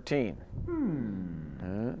 into 13?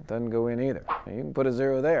 Doesn't go in either. You can put a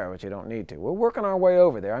 0 there, but you don't need to. We're working our way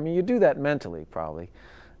over there. I mean, you do that mentally, probably.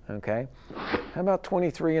 Okay? How about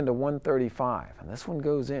 23 into 135? And this one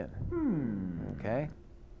goes in. Okay?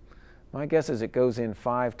 My guess is it goes in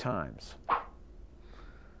 5 times.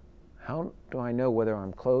 How do I know whether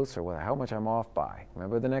I'm close or how much I'm off by?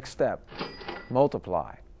 Remember the next step.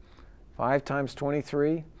 Multiply. 5 times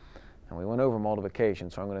 23, and we went over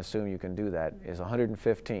multiplication, so I'm going to assume you can do that, is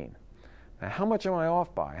 115. Now, how much am I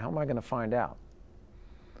off by? How am I going to find out?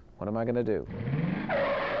 What am I going to do?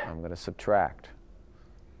 I'm going to subtract.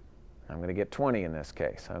 I'm going to get 20 in this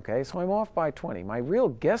case, okay? So I'm off by 20. My real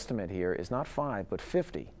guesstimate here is not 5, but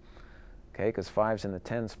 50, okay, because 5's in the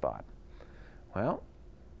 10 spot. Well,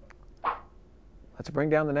 let's bring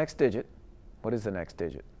down the next digit. What is the next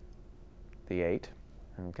digit? The 8,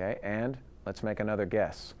 okay, and let's make another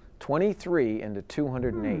guess. 23 into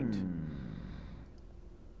 208.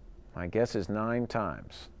 My guess is 9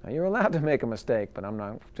 times. Now you're allowed to make a mistake, but I'm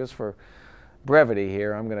not, just for brevity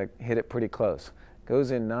here, I'm going to hit it pretty close.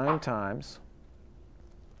 Goes in 9 times.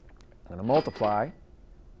 I'm going to multiply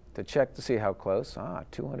to check to see how close.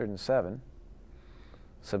 207.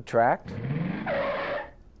 Subtract.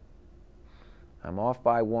 I'm off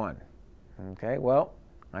by 1. Okay, well,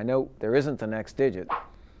 I know there isn't the next digit.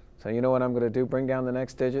 So you know what I'm going to do? Bring down the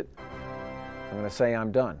next digit. I'm going to say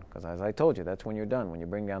I'm done, because as I told you, that's when you're done, when you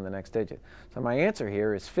bring down the next digit. So my answer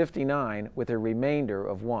here is 59 with a remainder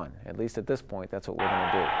of 1. At least at this point, that's what we're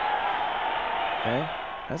going to do. Okay?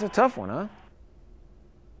 That's a tough one, huh?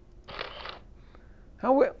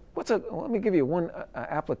 Let me give you one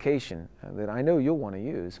application that I know you'll want to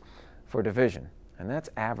use for division, and that's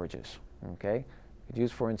averages. Okay? You could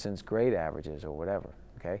use, for instance, grade averages or whatever.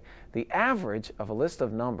 Okay? The average of a list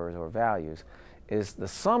of numbers or values is the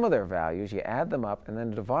sum of their values. You add them up and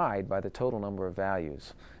then divide by the total number of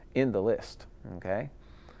values in the list. Okay?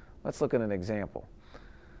 Let's look at an example.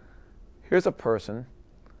 Here's a person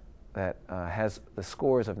that has the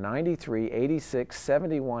scores of 93, 86,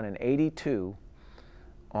 71, and 82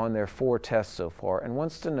 on their 4 tests so far and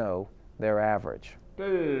wants to know their average. Well,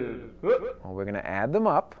 we're going to add them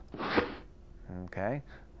up. Okay?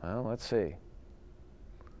 Well, let's see.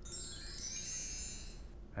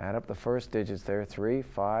 Add up the first digits there, 3,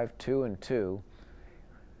 5, 2, and 2.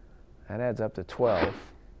 That adds up to 12.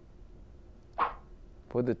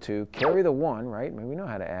 Put the 2, carry the 1, right? I mean, we know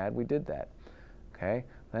how to add, we did that. Okay,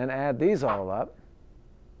 then add these all up,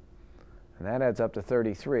 and that adds up to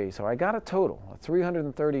 33. So I got a total of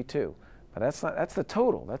 332, but that's the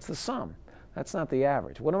total, that's the sum. That's not the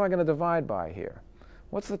average. What am I going to divide by here?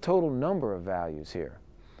 What's the total number of values here?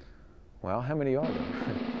 Well, how many are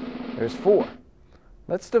there? There's 4.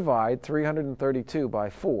 Let's divide 332 by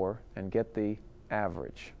 4 and get the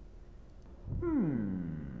average.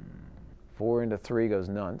 4 into 3 goes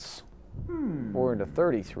nonce. 4 into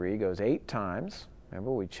 33 goes 8 times.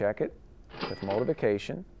 Remember, we check it with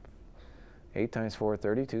multiplication. 8 times 4,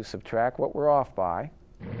 32. Subtract what we're off by.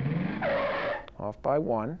 Off by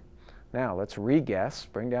 1. Now, let's re-guess.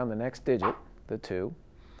 Bring down the next digit, the 2.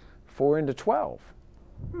 4 into 12.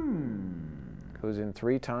 Goes in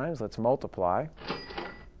 3 times. Let's multiply.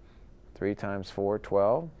 3 times 4,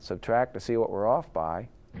 12. Subtract to see what we're off by.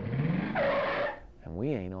 And we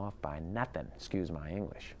ain't off by nothing. Excuse my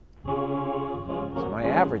English. So my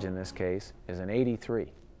average in this case is an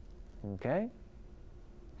 83. Okay?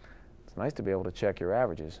 It's nice to be able to check your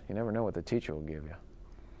averages. You never know what the teacher will give you.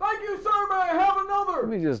 Thank you, sir. May I have another? Let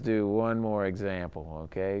me just do one more example,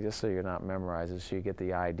 okay? Just so you're not memorizing, so you get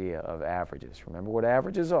the idea of averages. Remember what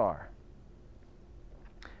averages are.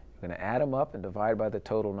 You're going to add them up and divide by the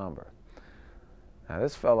total number. Now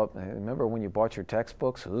this fellow, remember when you bought your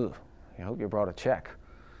textbooks? Ooh, I hope you brought a check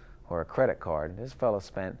or a credit card. This fellow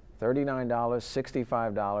spent $39,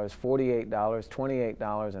 $65, $48,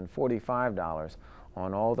 $28, and $45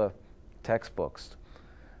 on all the textbooks.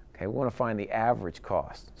 Okay, we want to find the average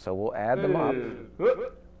cost. So we'll add them up.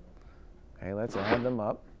 Okay, let's add them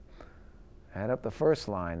up. Add up the first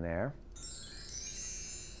line there.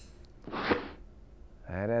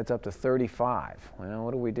 That adds up to 35. Well,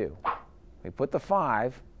 what do? We put the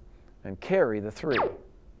 5 and carry the 3.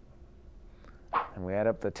 And we add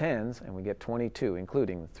up the 10s and we get 22,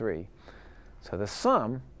 including the 3. So the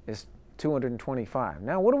sum is 225.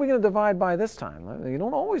 Now, what are we going to divide by this time? You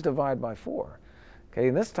don't always divide by 4. Okay,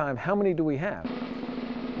 and this time, how many do we have?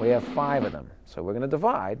 We have 5 of them. So we're going to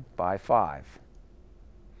divide by 5.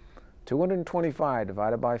 225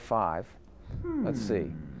 divided by 5. Let's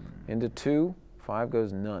see. Into 2, 5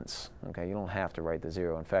 goes nonce. Okay, you don't have to write the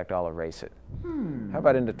 0. In fact, I'll erase it. How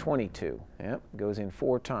about into 22? Yep, goes in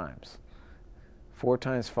 4 times. 4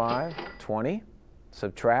 times 5, 20.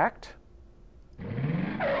 Subtract.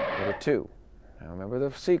 Get a 2. Now remember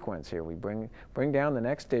the sequence here. We bring down the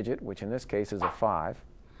next digit, which in this case is a 5.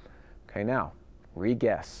 Okay, now,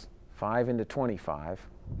 re-guess. 5 into 25.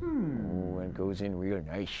 Ooh, it goes in real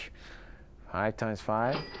nice. 5 times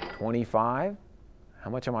 5, 25. How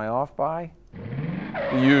much am I off by?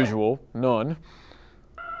 The usual, none.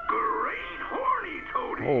 Great horny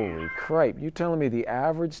toady. Holy cripe, you telling me the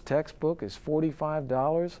average textbook is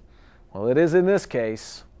 $45? Well, it is in this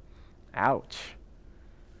case. Ouch.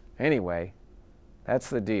 Anyway, that's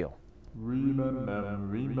the deal. It's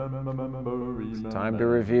time to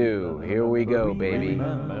review. Here we go, baby.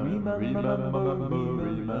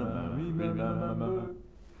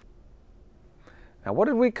 Now, what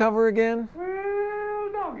did we cover again?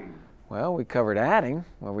 Well, we covered adding,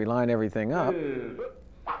 where we line everything up.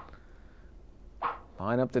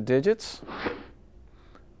 Line up the digits.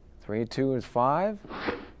 3 and 2 is 5.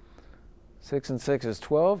 6 and 6 is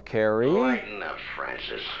 12. Carry. Lighten up,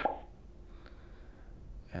 Francis.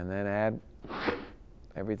 And then add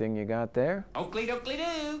everything you got there. Oakley dokley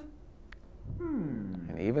doo.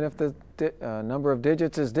 And even if the number of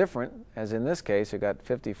digits is different, as in this case, you got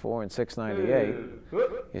 54 and 698,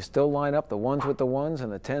 you still line up the ones with the ones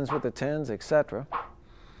and the tens with the tens, etc.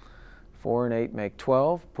 4 and 8 make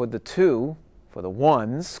 12. Put the 2 for the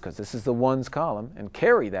ones, because this is the ones column, and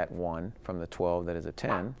carry that 1 from the 12 that is a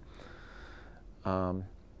 10. And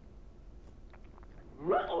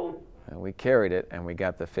we carried it, and we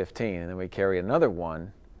got the 15. And then we carry another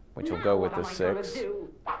 1, which will go with the 6,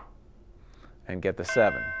 and get the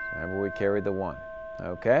 7. Remember, we carried the 1.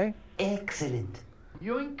 Okay? Excellent.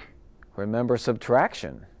 Yoink. Remember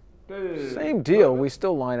subtraction. Same deal. We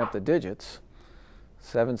still line up the digits.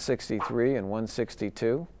 763 and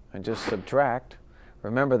 162, and just subtract.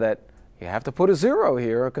 Remember that you have to put a 0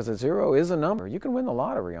 here, because a 0 is a number. You can win the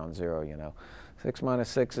lottery on 0, you know. 6 minus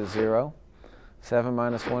 6 is 0. 7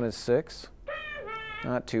 minus 1 is 6.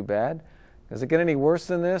 Not too bad. Does it get any worse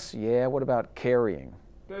than this? Yeah, what about carrying?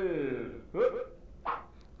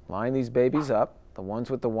 Line these babies up, the ones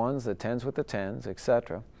with the ones, the tens with the tens,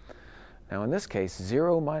 etc. Now in this case,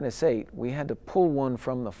 0 minus 8, we had to pull 1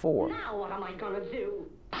 from the 4. Now what am I going to do?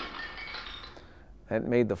 That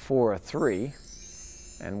made the 4 a 3,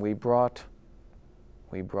 and we brought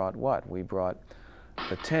what? We brought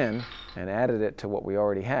the 10 and added it to what we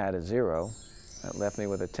already had, a 0. That left me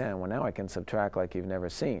with a 10. Well, now I can subtract like you've never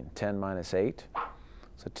seen. 10 minus 8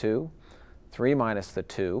 is a 2. 3 minus the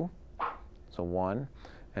 2 is a 1.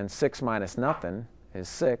 And 6 minus nothing is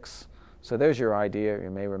 6. So there's your idea, you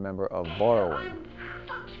may remember, of borrowing.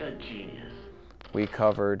 Such a genius. We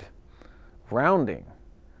covered rounding.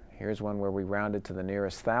 Here's one where we rounded to the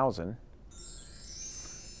nearest 1,000.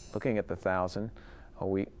 Looking at the 1,000,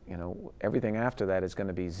 everything after that is going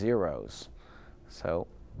to be zeros. So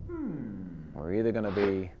we're either going to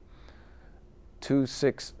be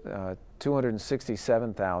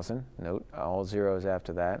 267,000, note all zeros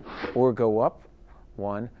after that, or go up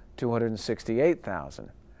 1, 268,000.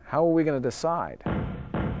 How are we going to decide?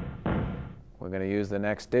 We're going to use the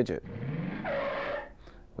next digit,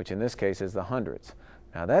 which in this case is the hundreds.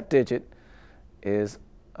 Now that digit is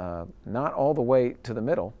not all the way to the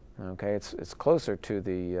middle. Okay, it's closer to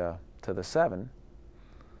the 7.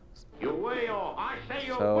 You're way off. I say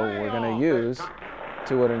you're So way we're going off to use this time.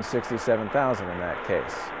 267,000 in that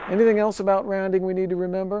case. Anything else about rounding we need to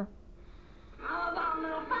remember? How about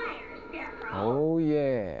little fires, Scarecrow? Oh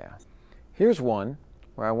yeah. Here's one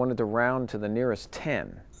where I wanted to round to the nearest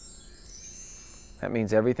 10. That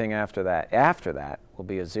means everything after that will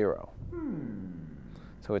be a 0.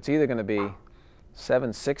 So it's either going to be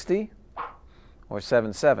 760 or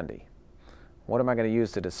 770. What am I going to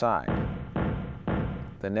use to decide?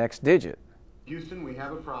 The next digit. Houston, we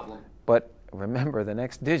have a problem. But remember, the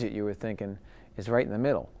next digit you were thinking is right in the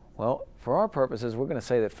middle. Well, for our purposes, we're going to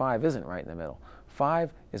say that 5 isn't right in the middle.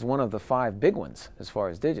 5 is one of the 5 big ones as far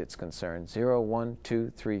as digits concerned. 0, 1,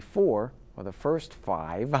 2, 3, 4 are the first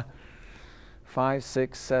 5. 5,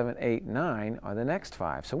 6, 7, 8, 9 are the next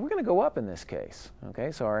 5. So we're going to go up in this case.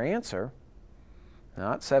 Okay, so our answer,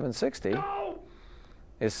 not 760,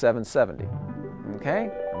 is 770.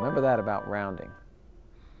 Okay, remember that about rounding.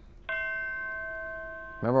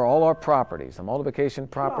 Remember all our properties. The multiplication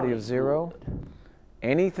property of 0,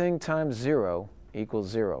 anything times 0 equals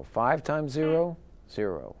 0. 5 times 0,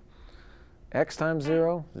 0. X times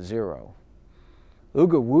 0, 0.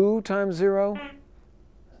 Ooga woo times 0,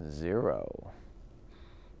 0.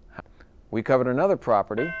 We covered another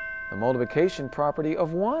property, the multiplication property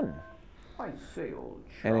of 1. I say, old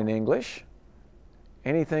chap. And in English,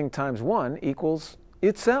 anything times 1 equals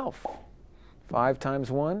itself. 5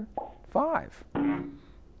 times 1, 5.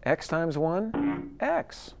 X times 1,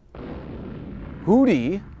 X.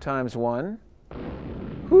 Hootie times 1,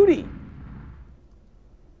 Hootie.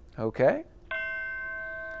 Okay?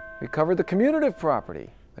 We covered the commutative property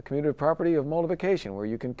of multiplication, where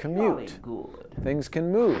you can commute. Good. Things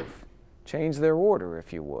can move, change their order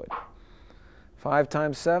if you would. 5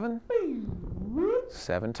 times 7,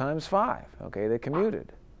 7 times 5. Okay, they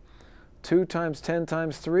commuted. 2 times 10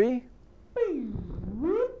 times 3,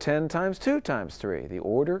 10 times 2 times 3. The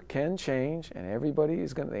order can change, and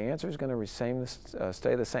the answer is going to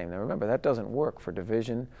stay the same. Now remember, that doesn't work for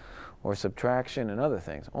division or subtraction and other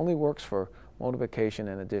things. Only works for multiplication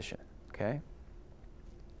and addition. Okay?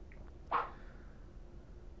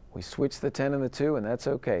 We switch the 10 and the 2, and that's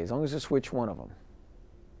okay, as long as you switch one of them.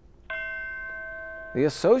 The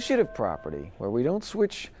associative property, where we don't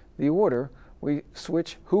switch the order, we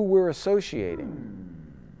switch who we're associating.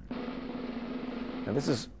 Now this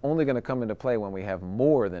is only going to come into play when we have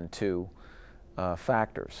more than two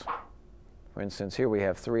factors. For instance, here we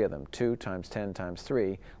have three of them. 2 times 10 times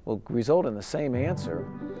 3 will result in the same answer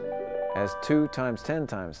as 2 times 10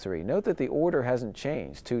 times 3. Note that the order hasn't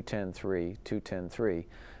changed, 2, 10, 3, 2, 10, 3,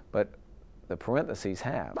 but the parentheses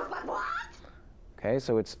have. Okay,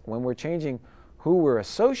 so it's when we're changing who we're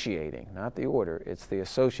associating, not the order, it's the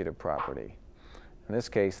associative property. In this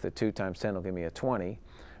case, the 2 times 10 will give me a 20,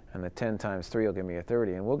 and the 10 times 3 will give me a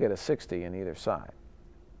 30, and we'll get a 60 in either side.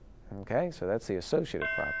 Okay, so that's the associative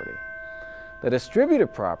property. The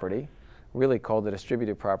distributive property, really called the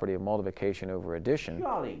distributive property of multiplication over addition,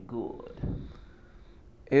 Jolly good.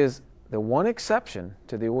 is the one exception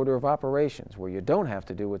to the order of operations where you don't have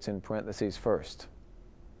to do what's in parentheses first.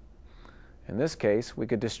 In this case, we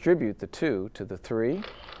could distribute the 2 to the 3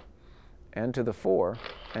 and to the 4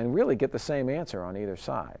 and really get the same answer on either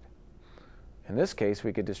side. In this case,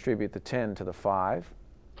 we could distribute the 10 to the 5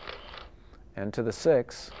 and to the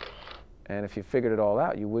 6, and if you figured it all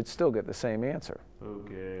out, you would still get the same answer. Who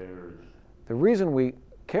cares? The reason we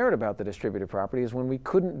cared about the distributive property is when we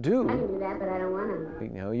couldn't do... I can do that, but I don't want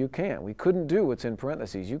to. No, you can't. We couldn't do what's in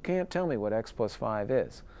parentheses. You can't tell me what x plus 5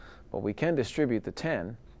 is. But we can distribute the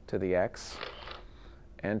 10 to the x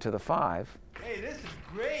and to the 5. Hey, this is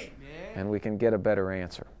great, man. And we can get a better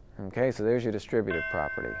answer. Okay, so there's your distributive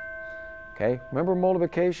property. Okay, remember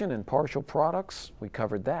multiplication and partial products? We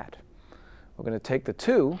covered that. We're going to take the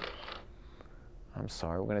 2,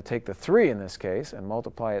 we're going to take the 3 in this case and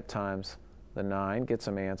multiply it times the 9, get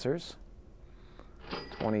some answers.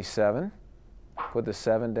 27, put the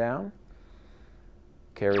 7 down,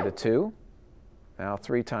 carry the 2. Now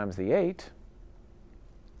 3 times the 8,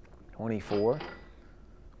 24,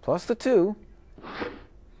 plus the 2,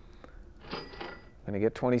 going to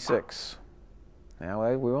get 26.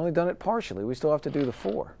 Now we've only done it partially. We still have to do the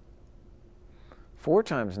 4. 4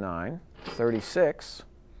 times 9, 36.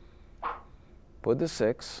 Put the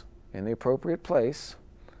 6 in the appropriate place.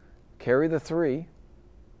 Carry the 3.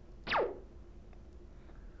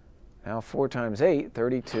 Now 4 times 8,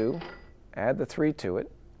 32. Add the 3 to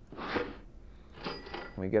it.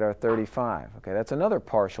 We get our 35. Okay, that's another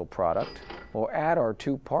partial product. We'll add our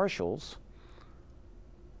two partials,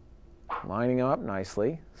 lining up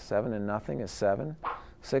nicely. 7 and nothing is 7.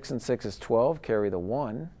 6 and 6 is 12. Carry the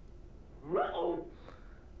 1.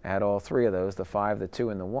 Add all three of those, the 5, the 2,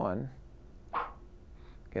 and the 1.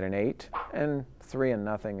 Get an 8. And 3 and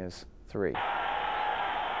nothing is 3.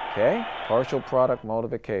 Okay, partial product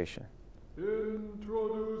multiplication.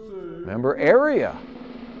 Remember, area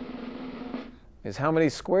is how many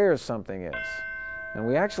squares something is. And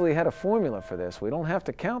we actually had a formula for this. We don't have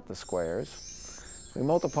to count the squares. We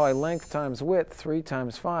multiply length times width, 3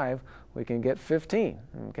 times 5, we can get 15.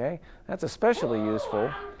 Okay? That's especially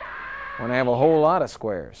useful when I have a whole lot of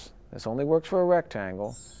squares. This only works for a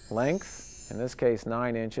rectangle. Length, in this case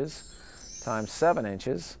 9 inches, times 7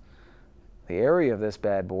 inches. The area of this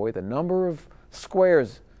bad boy, the number of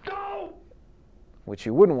squares, which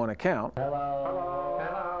you wouldn't want to count,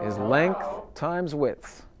 is length times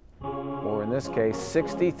width, or in this case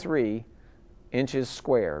 63 inches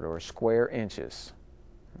squared, or square inches.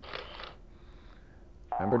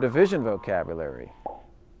 Remember division vocabulary.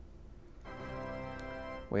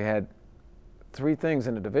 We had 3 things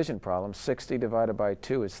in a division problem. 60 divided by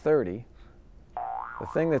 2 is 30. The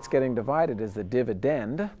thing that's getting divided is the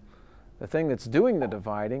dividend. The thing that's doing the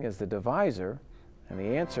dividing is the divisor, and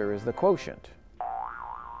the answer is the quotient.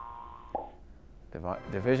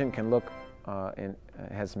 Division can look,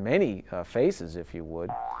 has many faces, if you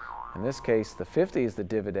would. In this case, the 50 is the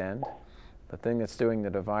dividend. The thing that's doing the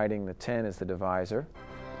dividing, the 10, is the divisor.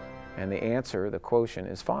 And the answer, the quotient,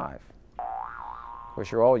 is 5. Of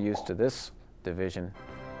course, you're all used to this division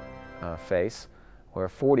face, where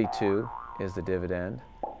 42 is the dividend,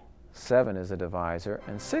 7 is the divisor,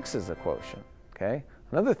 and 6 is the quotient. Okay?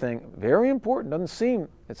 Another thing, very important, doesn't seem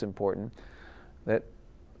it's important, that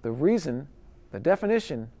the reason, the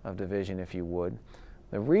definition of division, if you would,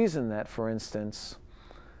 the reason that, for instance,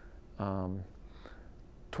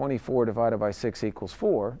 24 divided by 6 equals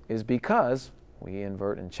 4 is because, we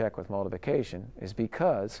invert and check with multiplication, is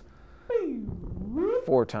because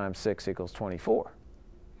 4 times 6 equals 24.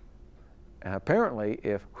 And apparently,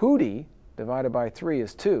 if Hootie divided by 3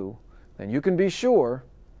 is 2, then you can be sure,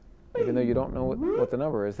 even though you don't know what the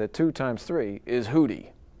number is, that 2 times 3 is Hootie.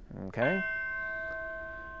 Okay?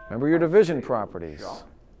 Remember your division properties.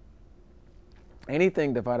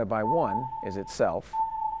 Anything divided by 1 is itself.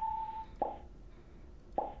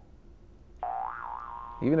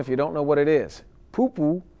 Even if you don't know what it is.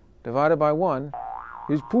 Poo-poo divided by 1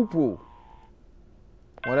 is poo-poo.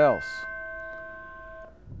 What else?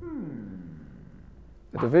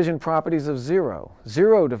 The division properties of 0.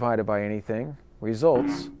 0 divided by anything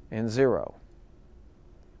results in 0.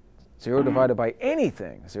 0 divided by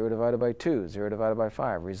anything, 0 divided by 2, 0 divided by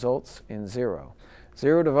 5, results in 0.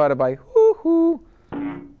 0 divided by hoo-hoo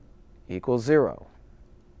equals 0.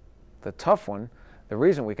 The tough one, the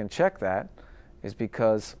reason we can check that is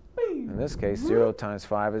because, in this case, 0 times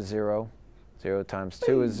 5 is 0, 0 times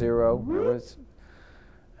 2 is 0,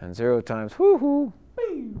 and 0 times hoo-hoo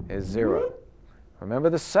is 0. Remember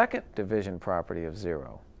the second division property of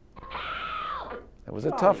 0. It was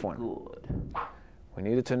a tough one. Good. We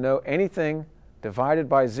needed to know anything divided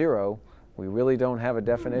by 0 we really don't have a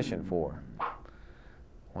definition for.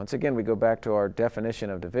 Once again, we go back to our definition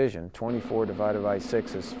of division. 24 divided by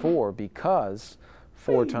 6 is 4 because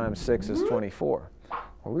 4 times 6 is 24.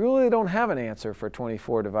 Well, we really don't have an answer for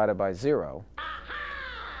 24 divided by 0.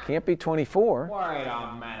 Can't be 24. Wait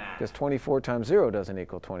a minute. Because 24 times 0 doesn't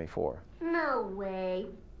equal 24. No way.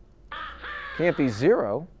 Can't be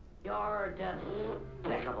 0. You're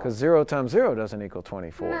despicable. Because 0 times 0 doesn't equal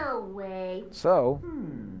 24. No way. So,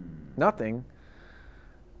 nothing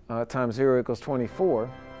times 0 equals 24.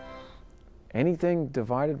 Anything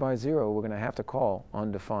divided by 0 we're going to have to call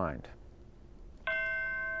undefined.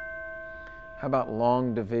 How about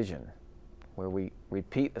long division, where we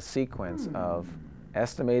repeat a sequence of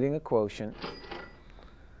estimating a quotient,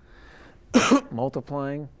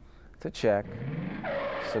 multiplying to check,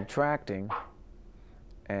 subtracting,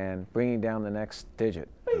 and bringing down the next digit,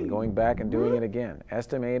 and going back and doing it again.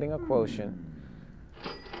 Estimating a quotient,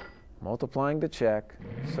 multiplying to check,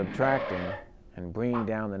 subtracting, and bringing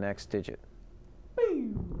down the next digit,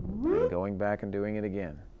 and going back and doing it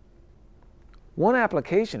again. One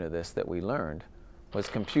application of this that we learned was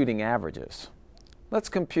computing averages. Let's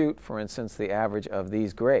compute, for instance, the average of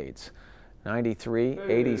these grades: 93,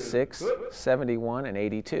 86, 71, and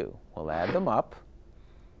 82. We'll add them up.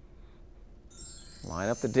 Line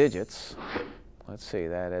up the digits. Let's see,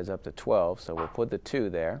 that adds up to 12, so we'll put the 2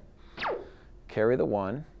 there. Carry the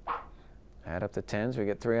 1. Add up the 10s, we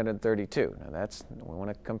get 332. Now we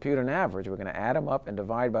want to compute an average. We're going to add them up and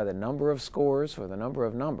divide by the number of scores or the number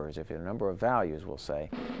of numbers, if the number of values, we'll say.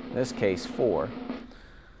 In this case, 4.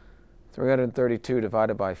 332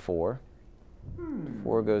 divided by 4.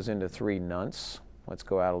 4 goes into 3 nonths. Let's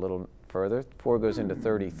go out a little further. 4 goes into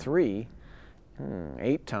 33.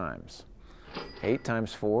 8 times. 8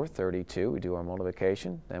 times 4, 32. We do our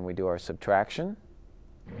multiplication. Then we do our subtraction.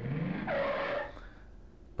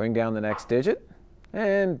 Bring down the next digit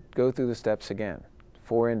and go through the steps again.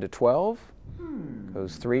 4 into 12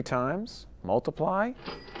 goes 3 times. Multiply,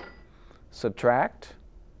 subtract,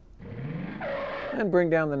 and bring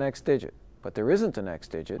down the next digit. But there isn't a next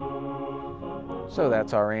digit, so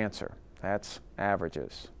that's our answer. That's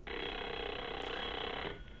averages.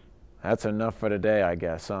 That's enough for today, I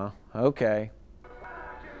guess, huh? Okay.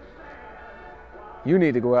 You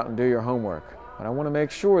need to go out and do your homework, but I want to make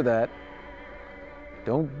sure that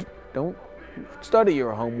don't study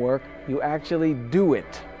your homework, you actually do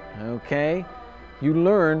it, okay? You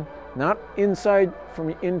learn not inside from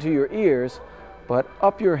into your ears, but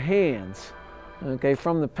up your hands, okay,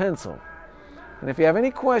 from the pencil. And if you have any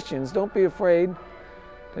questions, don't be afraid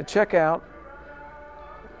to check out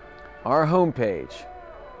our homepage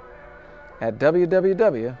at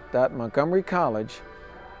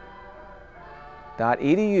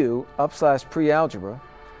www.montgomerycollege.edu/pre-algebra,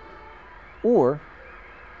 or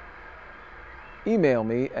email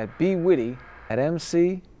me at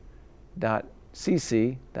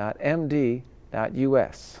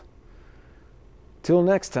bwitte@mc.cc.md.us. Till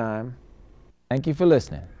next time, thank you for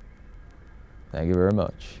listening. Thank you very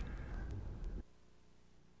much.